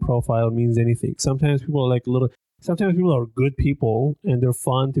looking at their profile means anything. Sometimes people are good people and they're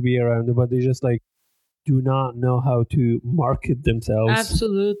fun to be around, but they just like do not know how to market themselves.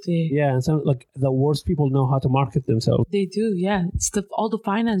 Absolutely. Yeah, and some like the worst people know how to market themselves. They do, yeah. It's all the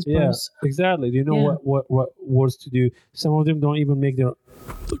finance bros. Yeah, exactly. They know what words to do. Some of them don't even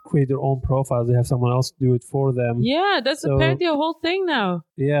create their own profiles. They have someone else do it for them. Yeah, that's apparently a whole thing now.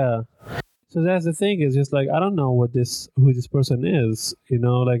 Yeah. So that's the thing. It's just like, I don't know who this person is. You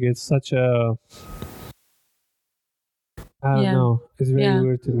know, like it's such a. I don't know. It's very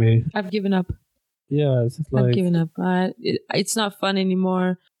weird to me. I've given up. Yeah, it's just like... I've given up. It's not fun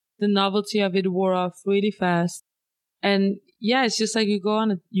anymore. The novelty of it wore off really fast. And yeah, it's just like you go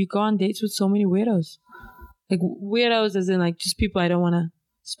on dates with so many weirdos. Like weirdos as in like just people I don't want to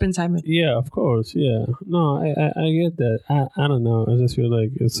spend time with. Yeah, of course. Yeah. No, I get that. I don't know. I just feel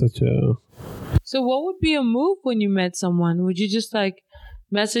like it's such a... So what would be a move when you met someone? Would you just like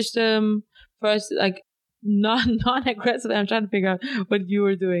message them first, like non-aggressive? I'm trying to figure out what you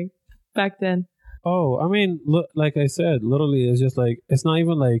were doing back then. Oh, I mean, look, like I said, literally, it's just like, it's not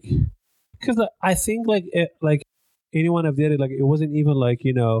even like, because I think like anyone I've dated, like it wasn't even like,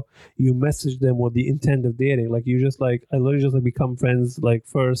 you know, you message them with the intent of dating. Like you just like, I literally just like become friends like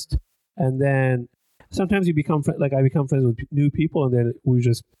first, and then sometimes you become like I become friends with new people, and then we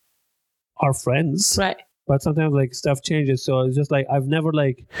just are friends. Right. But sometimes like stuff changes, so it's just like I've never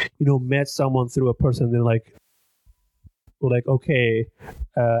like, you know, met someone through a person, then like. Like, okay,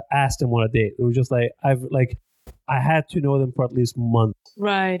 asked them on a date. It was just like I had to know them for at least a month.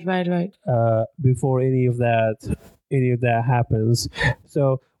 Right. Before any of that happens.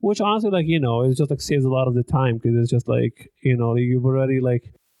 So, which honestly, like, you know, it just like saves a lot of the time, because it's just like, you know, you've already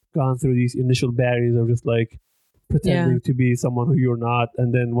like gone through these initial barriers of just like pretending to be someone who you're not,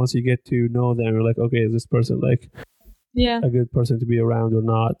 and then once you get to know them, you're like, okay, is this person like a good person to be around or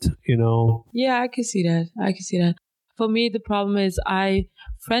not? You know? Yeah, I can see that. For me, the problem is I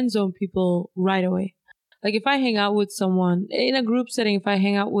friend zone people right away. Like if I hang out with someone in a group setting, if I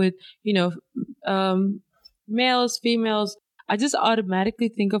hang out with, you know, males, females, I just automatically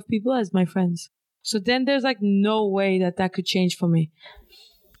think of people as my friends. So then there's like no way that could change for me.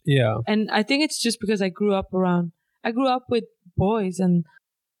 Yeah. And I think it's just because I grew up with boys and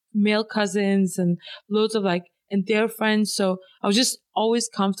male cousins and loads of like, and their friends. So I was just always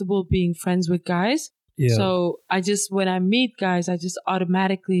comfortable being friends with guys. Yeah. So when I meet guys, I just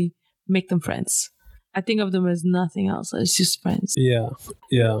automatically make them friends. I think of them as nothing else. It's just friends. Yeah.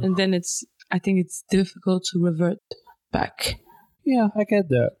 Yeah. And then I think it's difficult to revert back. Yeah, I get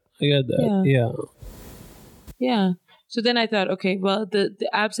that. Yeah. Yeah. So then I thought, okay, well, the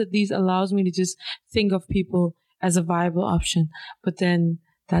apps at least allows me to just think of people as a viable option. But then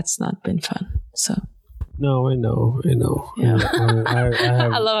that's not been fun. So. No, I know. Yeah.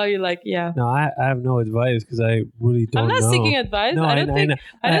 I love how you like, yeah. No, I have no advice because I really don't know. I'm not seeking advice. No, I don't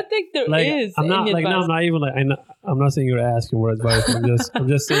think there like, is I'm not any like, advice. no, I'm not even like, I'm not saying you're asking for advice. I'm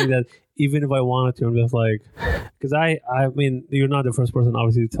just saying that even if I wanted to, I'm just like, because I mean, you're not the first person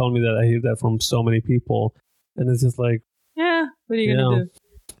obviously to tell me that. I hear that from so many people, and it's just like, yeah, what are you gonna do?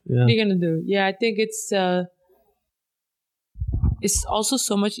 Yeah. What are you gonna do? Yeah, I think it's it's also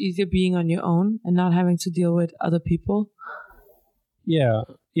so much easier being on your own and not having to deal with other people. Yeah.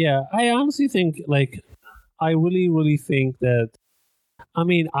 I honestly think, like, I really, really think that, I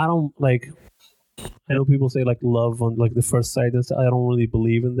mean, I don't, like, I know people say, like, love on, like, the first sight and stuff. I don't really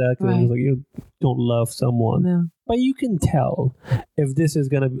believe in that, because like, you don't love someone. No. But you can tell if this is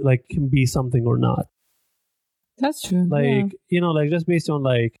going to, like, can be something or not. That's true. Like, like, just based on,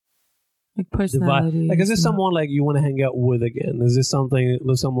 like personality. Like, is this someone, like, you want to hang out with again? Is this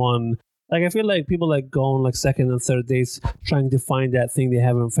someone, like, I feel like people, like, go on, like, second and third dates trying to find that thing they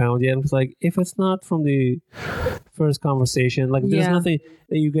haven't found yet. It's like, if it's not from the first conversation, like, there's nothing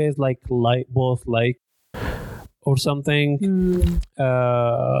that you guys both like or something,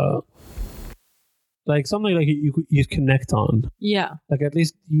 like something like you connect on. Yeah. Like, at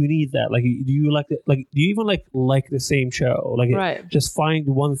least you need that. Like, do you like it? Like, do you even like the same show? Like, just find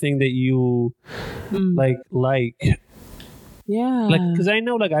one thing that you like. Yeah. Like, because I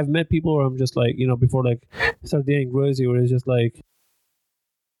know, like, I've met people where I'm just like, before, like, I start dating Rosie, where it's just like,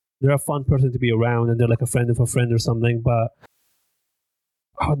 they're a fun person to be around and they're like a friend of a friend or something, but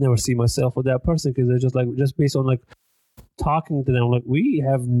I would never see myself with that person, because they're just like, just based on, like, talking to them, like, we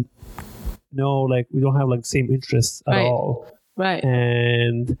have no, like, we don't have, like, same interests at all. Right.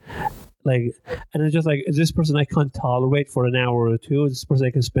 And like, and it's just like, is this person I can't tolerate for an hour or two? Is this person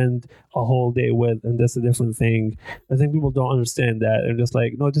I can spend a whole day with? And that's a different thing. I think people don't understand that. They're just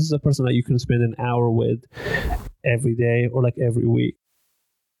like, no, this is a person that you can spend an hour with every day or, like, every week,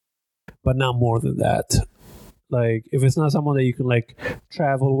 but not more than that. Like, if it's not someone that you can, like,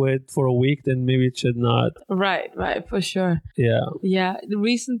 travel with for a week, then maybe it should not. Right, for sure. Yeah. Yeah.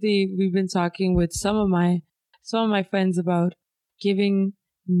 Recently, we've been talking with some of my friends about giving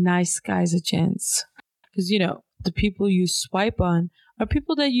nice guys a chance, because the people you swipe on are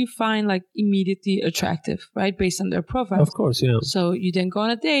people that you find, like, immediately attractive, right, based on their profile. Of course, yeah. So you then go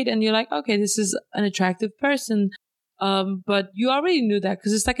on a date and you're like, okay, this is an attractive person, but you already knew that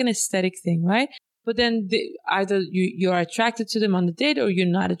because it's like an aesthetic thing, right? But then either you're attracted to them on the date, or you're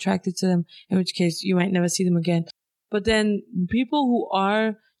not attracted to them, in which case you might never see them again. But then people who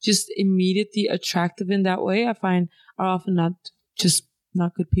are just immediately attractive in that way, I find, are often not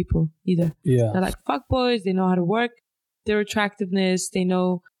good people either. Yeah. They're like fuckboys. They know how to work their attractiveness. They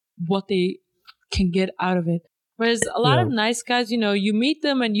know what they can get out of it. Whereas a lot of nice guys, you meet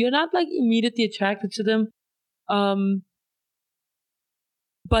them and you're not, like, immediately attracted to them.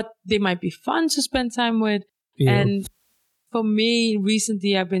 But they might be fun to spend time with. Yeah. And for me,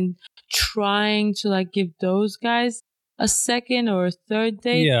 recently, I've been trying to, like, give those guys a second or a third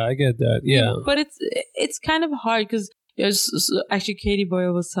date. Yeah, I get that. Yeah. But it's kind of hard, because actually, Katie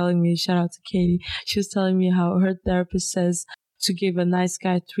Boyle was telling me, shout out to Katie, she was telling me how her therapist says to give a nice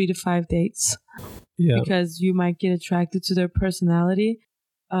guy 3 to 5 dates. Yeah. Because you might get attracted to their personality,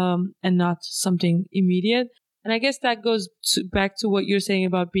 and not something immediate. And I guess that goes back to what you're saying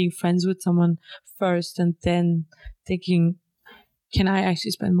about being friends with someone first and then thinking, can I actually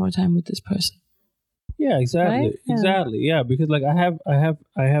spend more time with this person? Yeah, exactly. Right? Exactly. Yeah, because, like,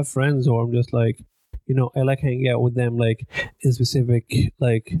 I have friends who I'm just like, I like hanging out with them, like, in specific,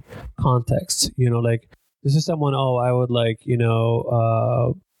 like, contexts. Like, this is someone, I would, like,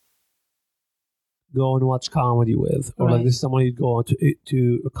 go and watch comedy with, or like, this is someone you'd go on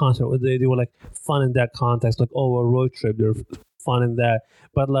to a concert with. They were, like, fun in that context, like, a road trip, they're fun in that.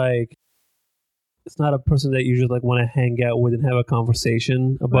 But, like, it's not a person that you just, like, want to hang out with and have a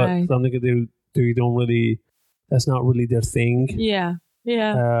conversation about something that they don't really, that's not really their thing. Yeah.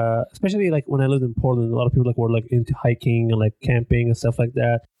 Especially, like, when I lived in Portland, a lot of people, like, were, like, into hiking and, like, camping and stuff like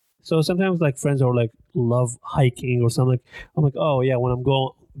that. So sometimes, like, friends are like, love hiking or something. I'm like, oh yeah, when I'm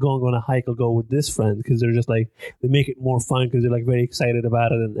going on a hike, I'll go with this friend, because they're just like, they make it more fun because they're, like, very excited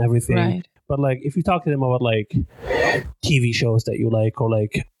about it and everything. Right. But, like, if you talk to them about, like, TV shows that you like, or,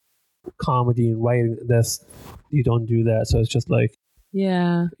 like, comedy and writing, you don't do that. So it's just like,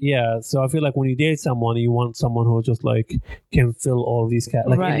 yeah. So I feel like when you date someone, you want someone who just, like, can fill all of these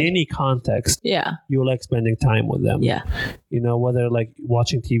in any context. Yeah, you like spending time with them. Yeah, whether, like,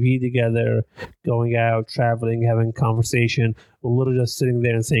 watching TV together, going out, traveling, having conversation, or literally just sitting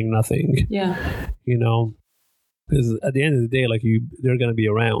there and saying nothing. Yeah, because at the end of the day, like, they're gonna be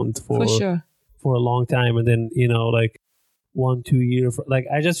around for sure for a long time, and then like 1-2 years. Like,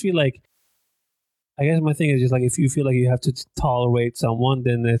 I just feel like, I guess my thing is just, like, if you feel like you have to tolerate someone,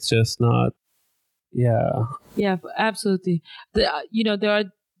 then it's just not. Yeah. Yeah, absolutely. There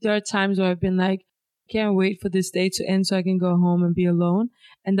are times where I've been like, can't wait for this day to end so I can go home and be alone.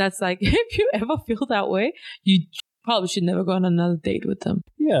 And that's like, if you ever feel that way, you probably should never go on another date with them.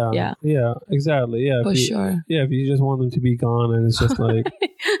 Yeah, exactly. Yeah, for sure. Yeah, if you just want them to be gone, and it's just like,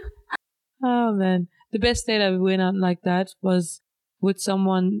 oh man, the best date I went on like that was with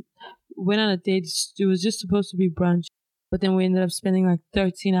someone. Went on a date. It was just supposed to be brunch, but then we ended up spending like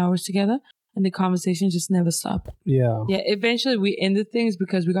 13 hours together, and the conversation just never stopped. Yeah. Eventually, we ended things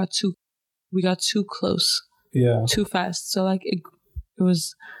because we got too close. Yeah. Too fast. So like it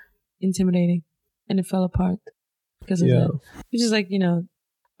was intimidating, and it fell apart because of that. Which is like,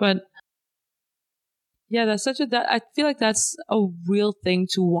 but yeah, that's I feel like that's a real thing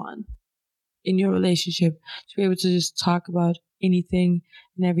to want in your relationship, to be able to just talk about anything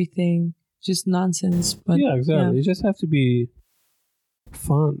and everything, just nonsense. But yeah, exactly. You just have to be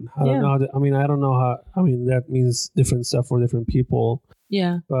fun. I don't know. I don't know how. I mean, that means different stuff for different people.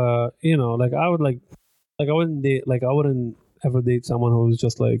 Yeah. But like I would I wouldn't ever date someone who was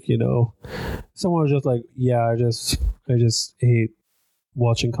just like, someone who's just like, I just hate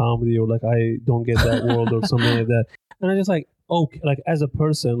watching comedy, or like I don't get that world or something like that. And I just like, okay, like as a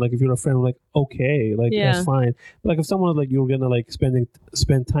person, like if you're a friend, I'm like, okay, like that's fine. But like if someone like you're gonna like spend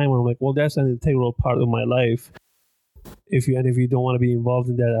time on, I'm like, well, that's an integral part of my life. If you don't want to be involved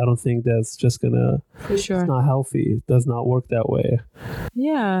in that, I don't think that's just gonna. For sure. It's not healthy. It does not work that way.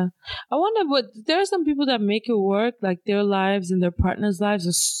 Yeah, I wonder what. There are some people that make it work. Like their lives and their partner's lives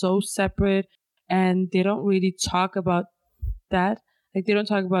are so separate, and they don't really talk about that. Like they don't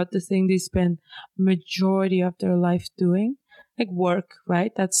talk about the thing they spend majority of their life doing. Like work,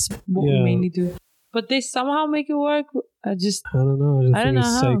 right? That's what we mainly do. But they somehow make it work. I don't know. I think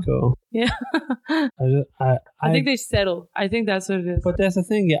it's psycho. Yeah. I think they settle. I think that's what it is. But that's the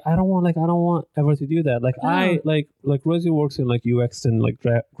thing. Yeah, I don't want ever to do that. Like I like Rosie works in like UX and like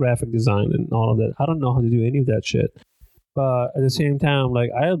graphic design and all of that. I don't know how to do any of that shit. But at the same time,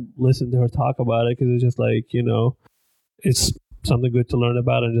 like I listen to her talk about it because it's just like, it's something good to learn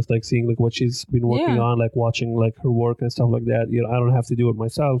about, and just like seeing like what she's been working on, like watching like her work and stuff like that. I don't have to do it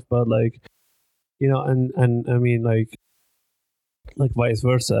myself, but like, and I mean like vice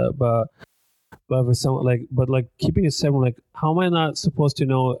versa. But with someone like keeping it separate, like how am I not supposed to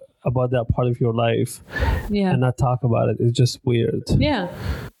know about that part of your life and not talk about it? It's just weird. Yeah.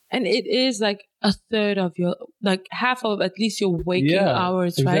 And it is like a third of your, like half of at least your waking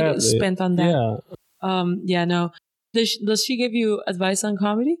hours, right? Is spent on that. No. Does she give you advice on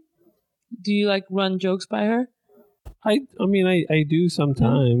comedy? Do you like run jokes by her? I mean I do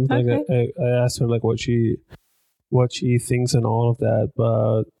sometimes. Okay. Like I ask her like what she thinks and all of that.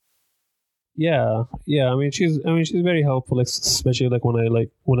 But yeah. I mean she's very helpful, like, especially like when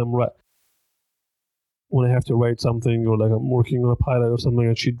I have to write something, or like I'm working on a pilot or something,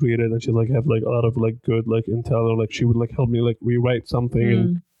 and she'd read it and she'd like have like a lot of like good like intel, or like she would like help me like rewrite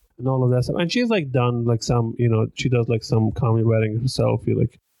something and all of that stuff. And she's like done like some, she does like some comedy writing herself.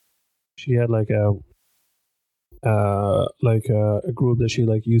 She had like a group that she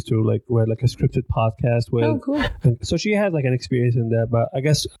like used to like write like a scripted podcast with. Oh, cool. And so she has like an experience in that. But I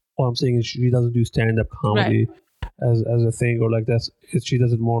guess what I'm saying is she doesn't do stand-up comedy as a thing, or like she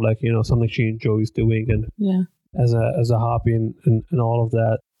does it more like, something she enjoys doing, and as a hobby and all of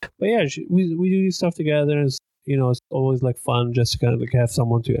that. But yeah, we do this stuff together, and it's always like fun just to kind of like have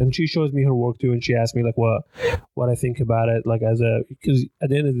someone to, and she shows me her work too, and she asks me like what I think about it, like because at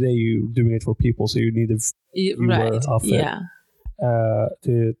the end of the day you're doing it for people, so you need a viewer of it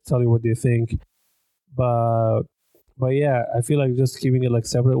to tell you what they think. But yeah, I feel like just keeping it like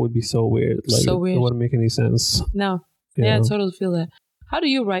separate would be so weird. Like it wouldn't make any sense. No. Yeah, I totally feel that. How do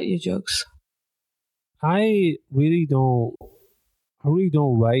you write your jokes? I really don't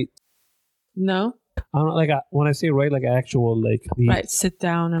write. No. I don't like when I say write, like actual like sit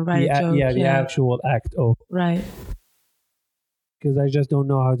down and write a joke. The actual act of because I just don't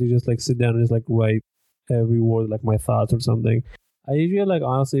know how to just like sit down and just like write every word, like my thoughts or something. I usually like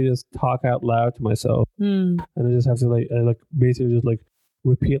honestly just talk out loud to myself, and I just have to basically just like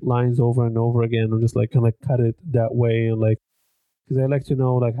repeat lines over and over again, and just like kind of cut it that way, and like because I like to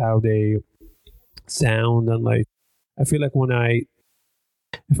know like how they sound, and like I feel like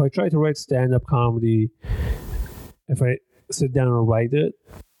if I try to write stand-up comedy, if I sit down and write it,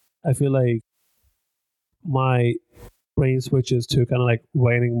 I feel like my brain switches to kind of like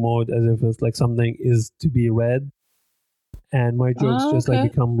writing mode, as if it's like something is to be read, and my jokes just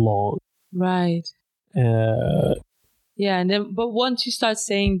like become long. Right. And then, but once you start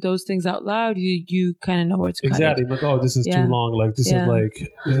saying those things out loud, you kind of know where to cut it. Exactly. Like, this is too long. Like, this is like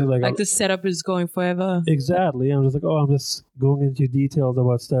the setup is going forever. Exactly. I'm just like, I'm just going into details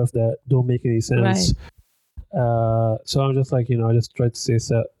about stuff that don't make any sense. Right. So I'm just like, I just try to say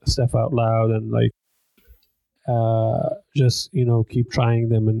stuff out loud, and like, just keep trying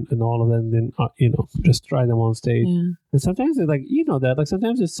them and all of them, then just try them on stage. And sometimes it's like that, like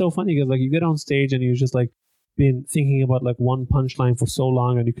sometimes it's so funny because like you get on stage and you're just like been thinking about like one punchline for so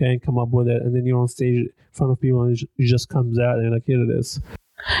long and you can't come up with it, and then you're on stage in front of people and it just comes out and you're like, here it is.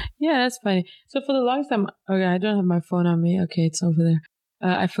 Yeah, that's funny. So for the longest time, okay, I don't have my phone on me. Okay, it's over there.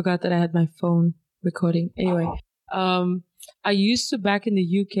 I forgot that I had my phone recording. Anyway, I used to, back in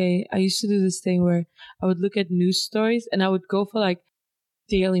the UK, I used to do this thing where I would look at news stories and I would go for like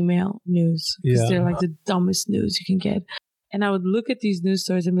Daily Mail news because they're like the dumbest news you can get. And I would look at these news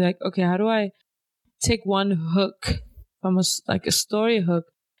stories and be like, okay, how do I take one hook from a story hook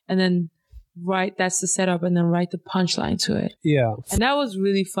and then that's the setup, and then write the punchline to it. Yeah. And that was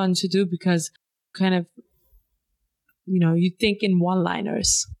really fun to do because kind of, you think in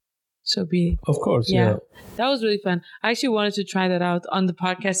one-liners. So of course, yeah. That was really fun. I actually wanted to try that out on the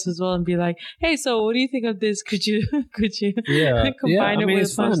podcast as well and be like, hey, so what do you think of this? Could you combine it with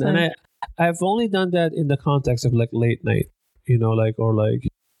it's fun. And I've only done that in the context of like late night, you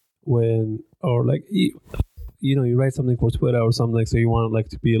write something for Twitter or something, so you want like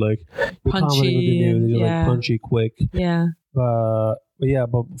to be like punchy with the news, and you're like punchy, quick. Yeah. But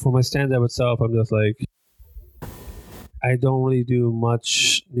for my stand-up itself, I'm just like, I don't really do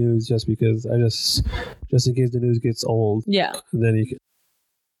much news just because just in case the news gets old. Yeah. And then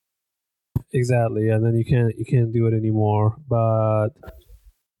and then you can't do it anymore. But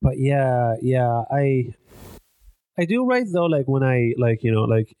I do write though, like when I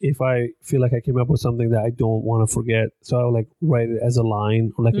if I feel like I came up with something that I don't want to forget, so I'll like write it as a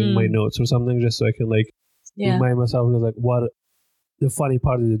line or like in my notes or something, just so I can like remind myself like what the funny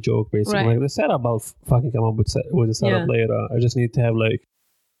part of the joke, basically. Right. Like the setup, I'll fucking come up with the setup later. I just need to have like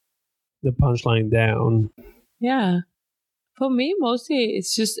the punchline down. Yeah. For me, mostly it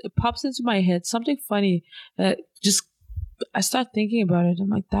pops into my head something funny that I start thinking about it. I'm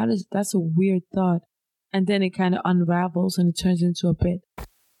like, that's a weird thought. And then it kind of unravels and it turns into a bit.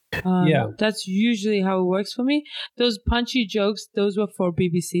 That's usually how it works for me. Those punchy jokes, those were for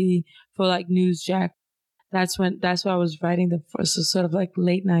BBC, for like Newsjack. That's why I was writing them for, so sort of like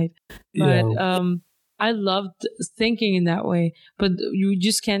late night. But I loved thinking in that way. But you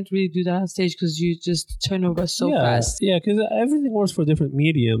just can't really do that on stage because you just turn over so fast. Yeah, because everything works for different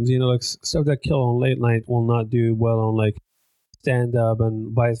mediums. Like stuff that kill on late night will not do well on like stand up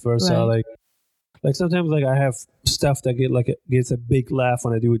and vice versa. Right. Like sometimes like I have stuff that gets a big laugh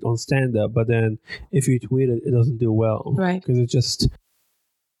when I do it on stand up, but then if you tweet it, it doesn't do well. Right. Because you just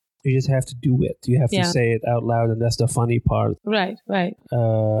have to do it. You have to say it out loud, and that's the funny part. Right. But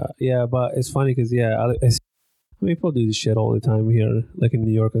it's funny because people do this shit all the time here, like in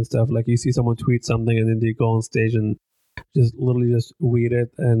New York and stuff. Like you see someone tweet something and then they go on stage and just literally just read it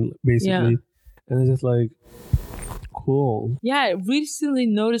and basically, and it's just like, cool. Yeah, I recently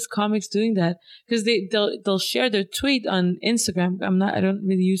noticed comics doing that because they'll share their tweet on Instagram. I don't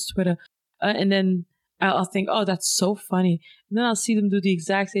really use Twitter, and then I'll think, oh, that's so funny, and then I'll see them do the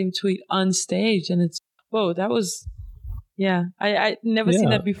exact same tweet on stage, and it's whoa, that was I never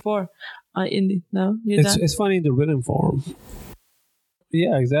seen that before. It's funny in the written form.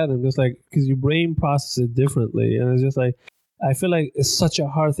 Yeah, exactly. I'm just like, because your brain processes it differently, and it's just like I feel like it's such a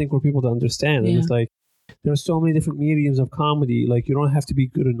hard thing for people to understand, and it's like. There are so many different mediums of comedy. Like you don't have to be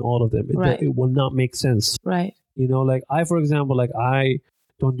good in all of them. It will not make sense. Right. Like for example, I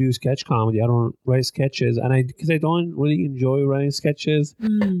don't do sketch comedy. I don't write sketches, and because I don't really enjoy writing sketches,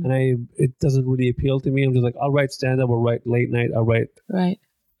 and it doesn't really appeal to me. I'm just like, I'll write stand up or write late night. I'll write. Right.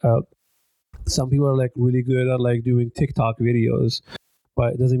 Some people are like really good at like doing TikTok videos,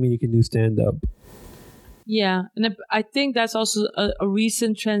 but it doesn't mean you can do stand up. Yeah, and I think that's also a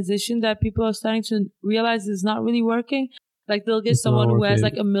recent transition that people are starting to realize is not really working. Like they'll get someone who has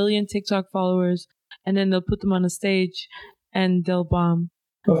like 1 million TikTok followers, and then they'll put them on a stage, and they'll bomb.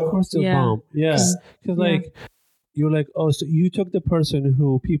 Of course they'll bomb. Yeah, because you're like, oh, so you took the person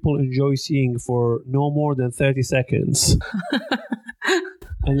who people enjoy seeing for no more than 30 seconds,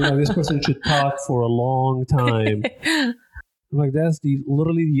 and you're like, this person should talk for a long time. I'm like, that's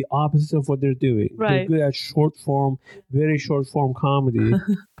literally the opposite of what they're doing. Right. They're good at very short form comedy.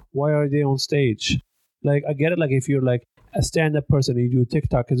 Why are they on stage? Like, I get it. Like, if you're like a stand-up person and you do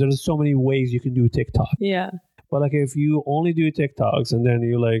TikTok, because there's so many ways you can do TikTok. Yeah. But like, if you only do TikToks and then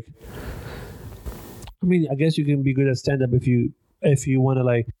you're like, I mean, I guess you can be good at stand-up if you want to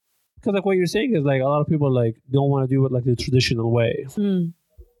like, because like what you're saying is like a lot of people like don't want to do it like the traditional way.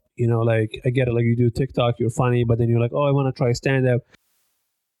 Like I get it, like you do TikTok, you're funny, but then you're like, oh, I want to try stand-up.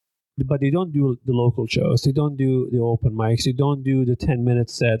 But they don't do the local shows. They don't do the open mics. They don't do the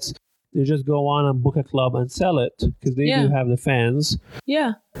 10-minute sets. they just go on and book a club and sell it because they do have the fans.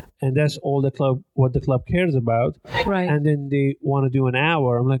 Yeah. And that's all what the club cares about. Right. And then they want to do an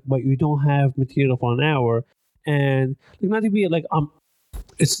hour. I'm like, but you don't have material for an hour. And not to be like,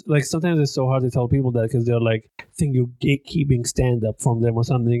 it's like sometimes it's so hard to tell people that because they're like, think you're gatekeeping stand up from them or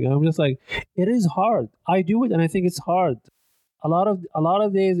something. And I'm just like, it is hard. I do it and I think it's hard. A lot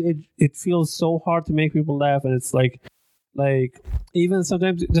of days it feels so hard to make people laugh, and it's like even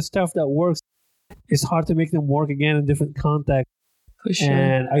sometimes the stuff that works, it's hard to make them work again in different contexts. For sure.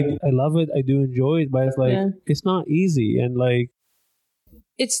 And I love it. I do enjoy it, but it's like it's not easy, and like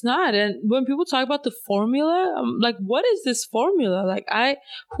it's not. And when people talk about the formula, I'm like, what is this formula? Like,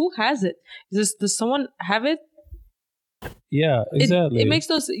 who has it? Does someone have it? Yeah, exactly. It makes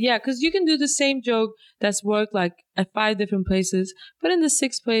those, because you can do the same joke that's worked like at 5 different places, but in the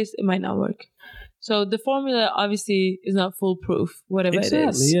 6th place, it might not work. So the formula obviously is not foolproof, whatever it is.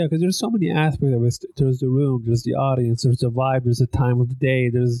 Exactly, yeah, because there's so many aspects of it. There's the room, there's the audience, there's the vibe, there's the time of the day.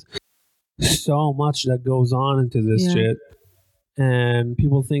 There's so much that goes on into this shit. And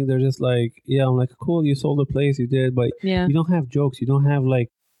people think they're just like, I'm like, cool, you sold a place, you did, but you don't have jokes. You don't have like,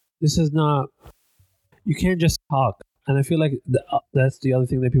 this is not, you can't just talk. And I feel like that's the other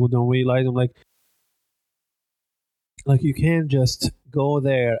thing that people don't realize. I'm like you can't just go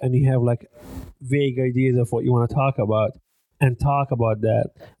there and you have like vague ideas of what you want to talk about and talk about that.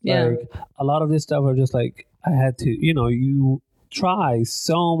 Like a lot of this stuff are just like, I had to, you try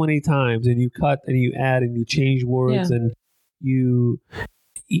so many times and you cut and you add and you change words and you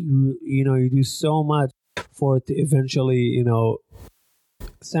do so much for it to eventually,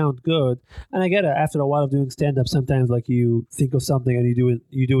 sound good. And I get it. After a while of doing stand-up, sometimes like you think of something and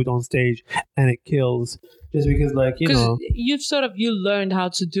you do it on stage and it kills just because like you learned how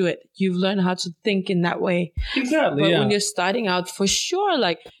to do it. You've learned how to think in that way. Exactly. But when you're starting out, for sure,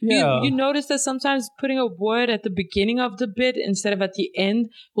 like you notice that sometimes putting a word at the beginning of the bit instead of at the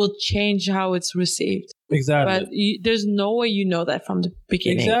end will change how it's received. Exactly. But there's no way you know that from the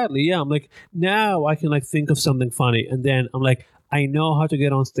beginning. Exactly. Yeah. I'm like, now I can like think of something funny and then I'm like, I know how to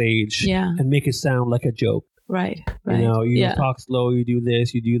get on stage and make it sound like a joke. Right. You talk slow, you do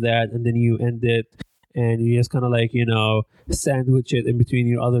this, you do that, and then you end it, and you just kind of like, sandwich it in between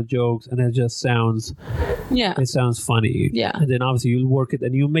your other jokes, and it just sounds, it sounds funny. Yeah. And then obviously you'll work it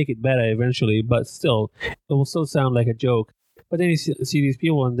and you'll make it better eventually, but still, it will still sound like a joke. But then you see these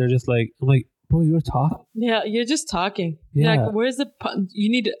people and they're just like, I'm like, bro, you're talking. Yeah, you're just talking. Yeah. Like, where's the you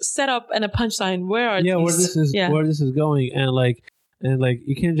need a setup and a punchline. Where are these? Where this is going, and like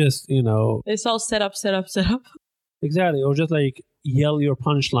you can't just it's all set up. Exactly, or just like yell your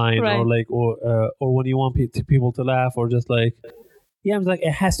punchline, or like or when you want people to laugh, or just like I'm like,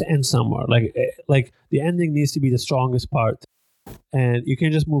 it has to end somewhere. Like the ending needs to be the strongest part. And you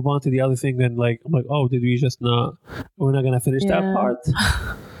can't just move on to the other thing. Then like I'm like, oh, did we just not? We're not gonna finish that part.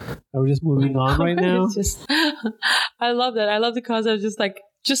 Are we just moving on right now? I love that. I love the concept of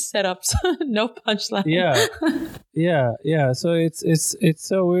just setups, no punchline. Yeah. So it's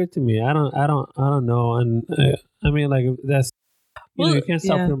so weird to me. I don't know. And I mean, like that's you can't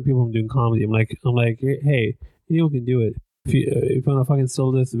stop people from doing comedy. I'm like, hey, anyone can do it. If you want to fucking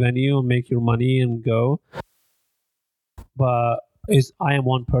sell this venue and make your money and go, but I am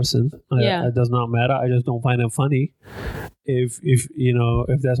one person. It does not matter. I just don't find it funny. If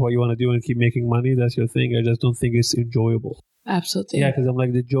that's what you want to do and keep making money, that's your thing. I just don't think it's enjoyable. Absolutely. Yeah, because I'm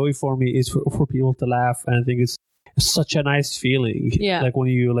like, the joy for me is for people to laugh, and I think it's such a nice feeling. Yeah. Like when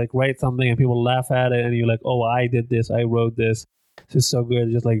you like write something and people laugh at it, and you're like, oh, I did this, I wrote this. This is so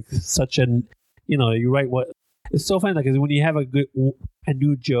good. Just like such an, you write what. It's so funny, like, because when you have a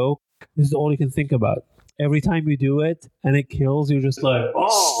new joke, this is all you can think about. Every time you do it and it kills, you're just like,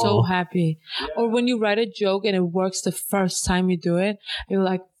 oh, so happy. Yeah. Or when you write a joke and it works the first time you do it, you're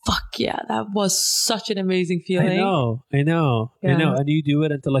like, fuck yeah, that was such an amazing feeling. I know. And you do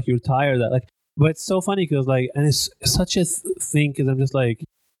it until like you're tired of that. Like, but it's so funny because like, and it's such a thing because I'm just like,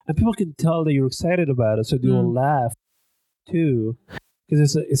 and people can tell that you're excited about it, so they will laugh too.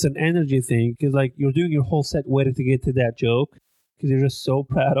 Because it's an energy thing. Because like you're doing your whole set waiting to get to that joke because you're just so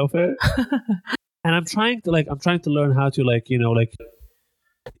proud of it. And I'm trying to learn how to like,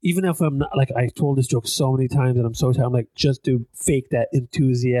 even if I'm not like, I told this joke so many times and I'm so tired, I'm like, just to fake that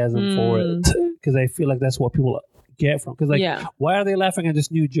enthusiasm for it. Because I feel like that's what people get from. Because like, why are they laughing at this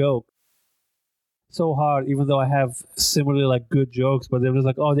new joke so hard, even though I have similarly like good jokes, but they're just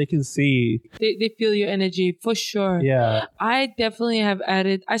like, oh, they can see. They feel your energy for sure. Yeah. I definitely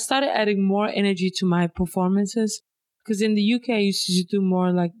I started adding more energy to my performances. Because in the UK, I used to do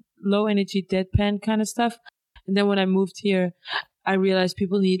more like low energy deadpan kind of stuff, and then when I moved here, I realized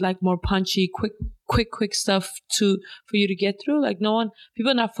people need like more punchy, quick stuff for you to get through. Like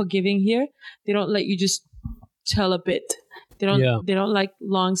people are not forgiving here. They don't let you just tell a bit. They don't like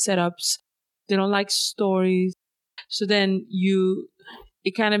long setups. They don't like stories. So then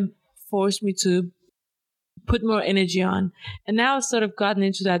it kind of forced me to put more energy on. And now I've sort of gotten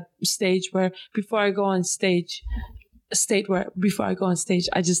into that stage where before I go on stage,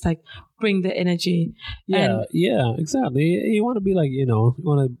 I just like bring the energy. Yeah, exactly. You want to be like, you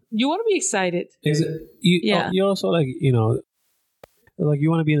want to be excited. You also like, like you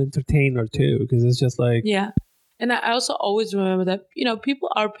want to be an entertainer too, because it's just like, And I also always remember that, people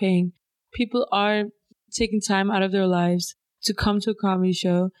are paying. People are taking time out of their lives to come to a comedy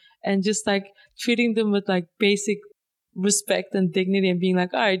show, and just like treating them with like basic respect and dignity, and being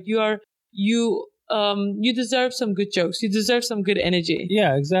like, all right, you deserve some good jokes. You deserve some good energy.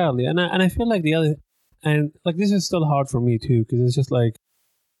 Yeah, exactly. And I feel like this is still hard for me too, because it's just like,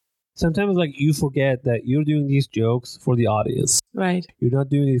 sometimes like you forget that you're doing these jokes for the audience. Right. You're not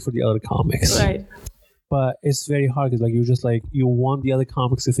doing it for the other comics. Right. But it's very hard because like you're just like, you want the other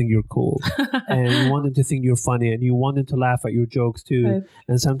comics to think you're cool, and you want them to think you're funny, and you want them to laugh at your jokes too. Right.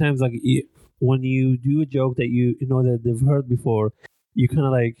 And sometimes like when you do a joke that you know that they've heard before, you kind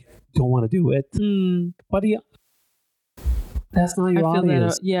of like don't want to do it. But that's not your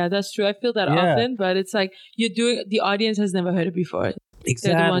audience. Yeah, that's true. I feel that often, but it's like the audience has never heard it before.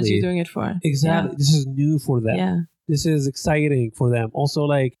 Exactly. They're the ones you're doing it for. Exactly. Yeah. This is new for them. Yeah. This is exciting for them. Also,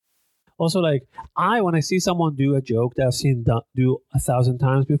 when I see someone do a joke that I've seen do 1,000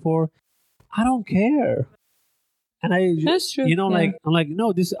 times before, I don't care. And that's true. Like I'm like,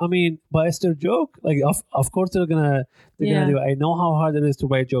 no, but it's their joke. Like of course they're gonna do it. I know how hard it is to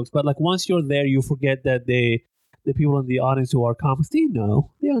write jokes, but like once you're there, you forget that the people in the audience who are comics, they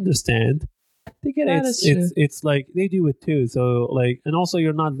understand, they get it. It's like they do it too. So like, and also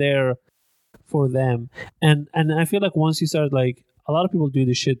you're not there for them. And I feel like once you start like, a lot of people do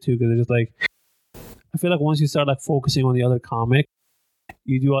this shit too, because they're just like, I feel like once you start like focusing on the other comic,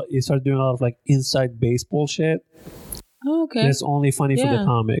 you start doing a lot of like inside baseball shit. Oh, okay. It's only funny for the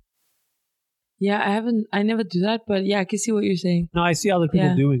comic. Yeah, I never do that, but yeah, I can see what you're saying. No, I see other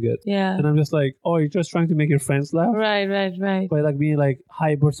people doing it. Yeah. And I'm just like, oh, you're just trying to make your friends laugh? Right. By like being like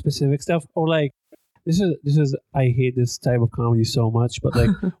hyper specific stuff. Or like, this is I hate this type of comedy so much, but like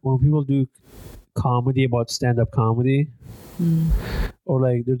when people do comedy about stand-up comedy, or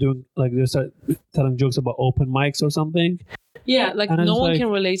like they start telling jokes about open mics or something. Yeah, like no one can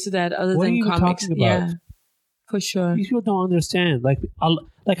relate to that other than comics. Yeah, for sure. These people don't understand. Like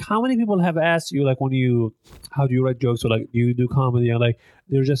how many people have asked you like how do you write jokes, or like do you do comedy, and like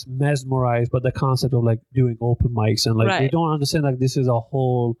they're just mesmerized by the concept of like doing open mics, and like they don't understand like this is a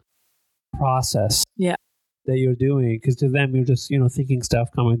whole process. Yeah. That you're doing, because to them you're just thinking stuff,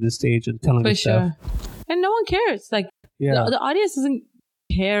 coming to the stage and telling for stuff. Sure. And no one cares. Like the audience doesn't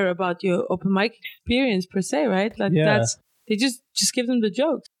care about your open mic experience per se, right? Like they just give them the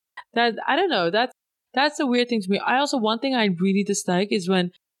jokes. That I don't know. That's a weird thing to me. One thing I really dislike is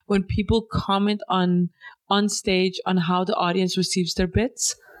when people comment on stage on how the audience receives their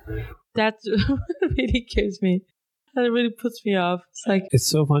bits. That really kills me. That really puts me off. It's like, it's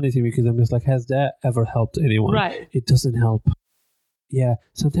so funny to me because I'm just like, has that ever helped anyone? Right. It doesn't help. Yeah.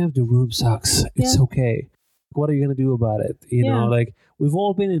 Sometimes the room sucks. It's okay. What are you going to do about it? You know, like we've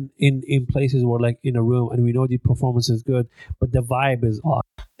all been in places where like in a room and we know the performance is good, but the vibe is off.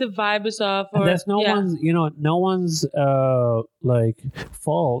 The vibe is off. And that's no one's like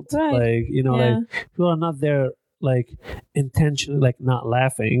fault. Right. Like, like people are not there like intentionally like not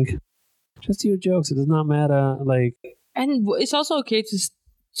laughing. Just your jokes. It does not matter. Like, and it's also okay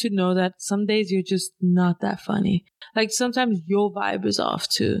to know that some days you're just not that funny. Like sometimes your vibe is off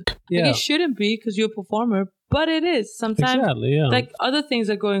too. Yeah. Like it shouldn't be because you're a performer, but it is. Sometimes like other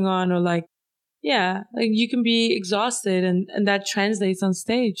things are going on, or like you can be exhausted, and that translates on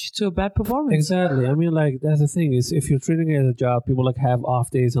stage to a bad performance. Exactly. I mean, like that's the thing is if you're treating it as a job, people like have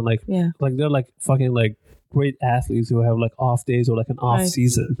off days and like they're like fucking like great athletes who have like off days or like an off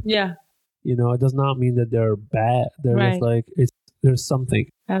season. Yeah. It does not mean that they're bad. They're just like, there's something.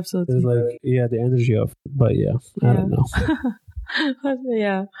 Absolutely. There's like, the energy of it. But I don't know.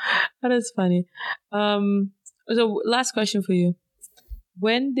 Yeah, that is funny. So last question for you.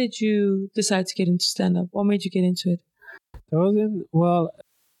 When did you decide to get into stand-up? What made you get into it?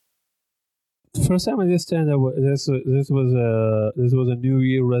 First time I did stand-up, this was a New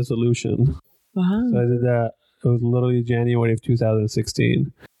Year resolution. Wow. So I did that. It was literally January of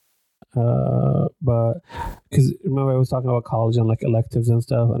 2016. But because remember I was talking about college and like electives and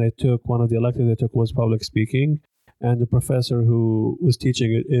stuff, and I took one of the electives I took was public speaking, And the professor who was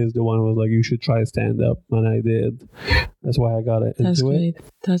teaching it is the one who was like, you should try stand up. And I did. That's why I got into it.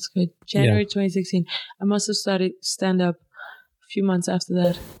 That's great. January 2016. I must have started stand up a few months after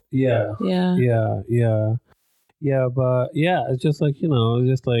that. Yeah. But yeah, it's just like, it's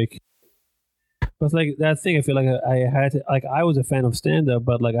just like, but it's like that thing. I feel like I had to, like, I was a fan of stand up,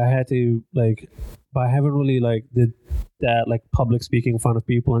 but like I had to, like, but I haven't really like did that, like public speaking in front of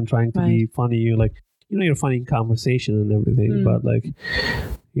people and trying to be funny. You're funny in conversation and everything, but like,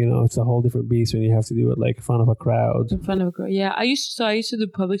 it's a whole different beast when you have to do it like in front of a crowd. In front of a crowd. Yeah. I used to do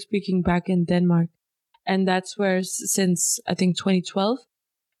public speaking back in Denmark. And that's where, since I think 2012,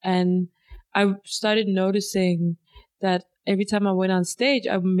 and I started noticing that every time I went on stage,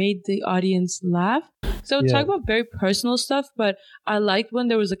 I made the audience laugh. So talk about very personal stuff, but I liked when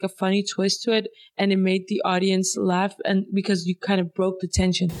there was like a funny twist to it and it made the audience laugh, and because you kind of broke the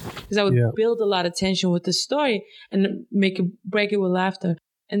tension. Because I would build a lot of tension with the story and break it with laughter.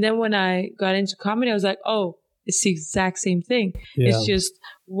 And then when I got into comedy, I was like, oh, it's the exact same thing. Yeah. It's just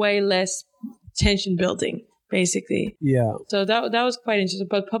way less tension building, basically. Yeah. So that was quite interesting.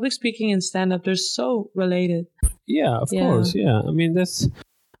 But public speaking and stand-up, they're so related. Yeah, of course. Yeah. I mean, that's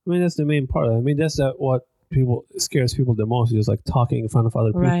the main part. I mean, that's what scares people the most, is like talking in front of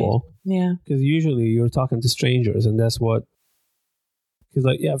other people. Yeah. Because usually you're talking to strangers, and that's what. Because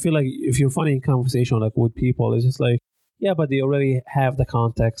like, I feel like if you're funny in conversation like with people, it's just like, but they already have the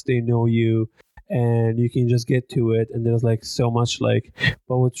context, they know you, and you can just get to it. And there's like so much like,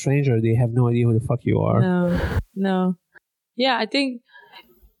 but with stranger, they have no idea who the fuck you are. No. Yeah, I think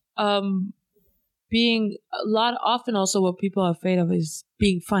often also what people are afraid of is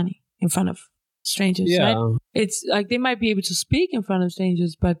being funny in front of strangers. Yeah. Right? It's like they might be able to speak in front of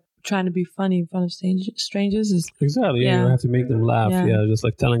strangers, but trying to be funny in front of strangers is... Exactly. Yeah, you have to make them laugh. Yeah, just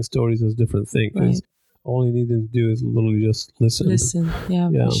like telling stories is a different thing. Because all you need them to do is literally just listen. For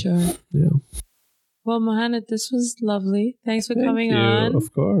sure. Yeah. Well, Mohanad, this was lovely. Thanks for coming on.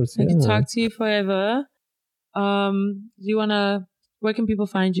 Of course. I can talk to you forever. Where can people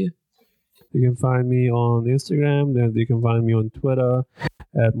find you? You can find me on Instagram. Then you can find me on Twitter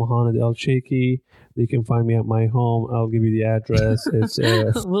at Mohanad Elshieky. You can find me at my home. I'll give you the address. It's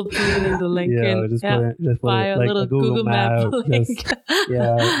we'll put it in the link. Just put it like a Google map. Make he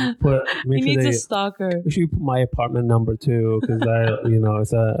sure needs a stalker. You should put my apartment number too, because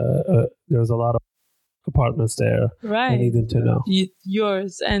it's there's a lot of apartments there. Right. I need them to know.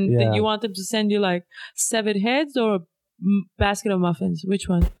 Yours. And you want them to send you like 7 heads or a basket of muffins? Which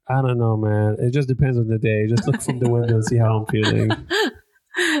one? I don't know, man. It just depends on the day. Just look from the window and see how I'm feeling.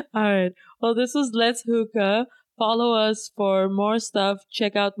 All right. Well, this was Let's Hookah. Follow us for more stuff.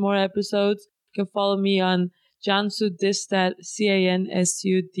 Check out more episodes. You can follow me on Cansudistat,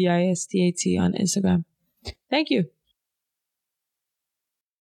 CANSUDISTAT on Instagram. Thank you.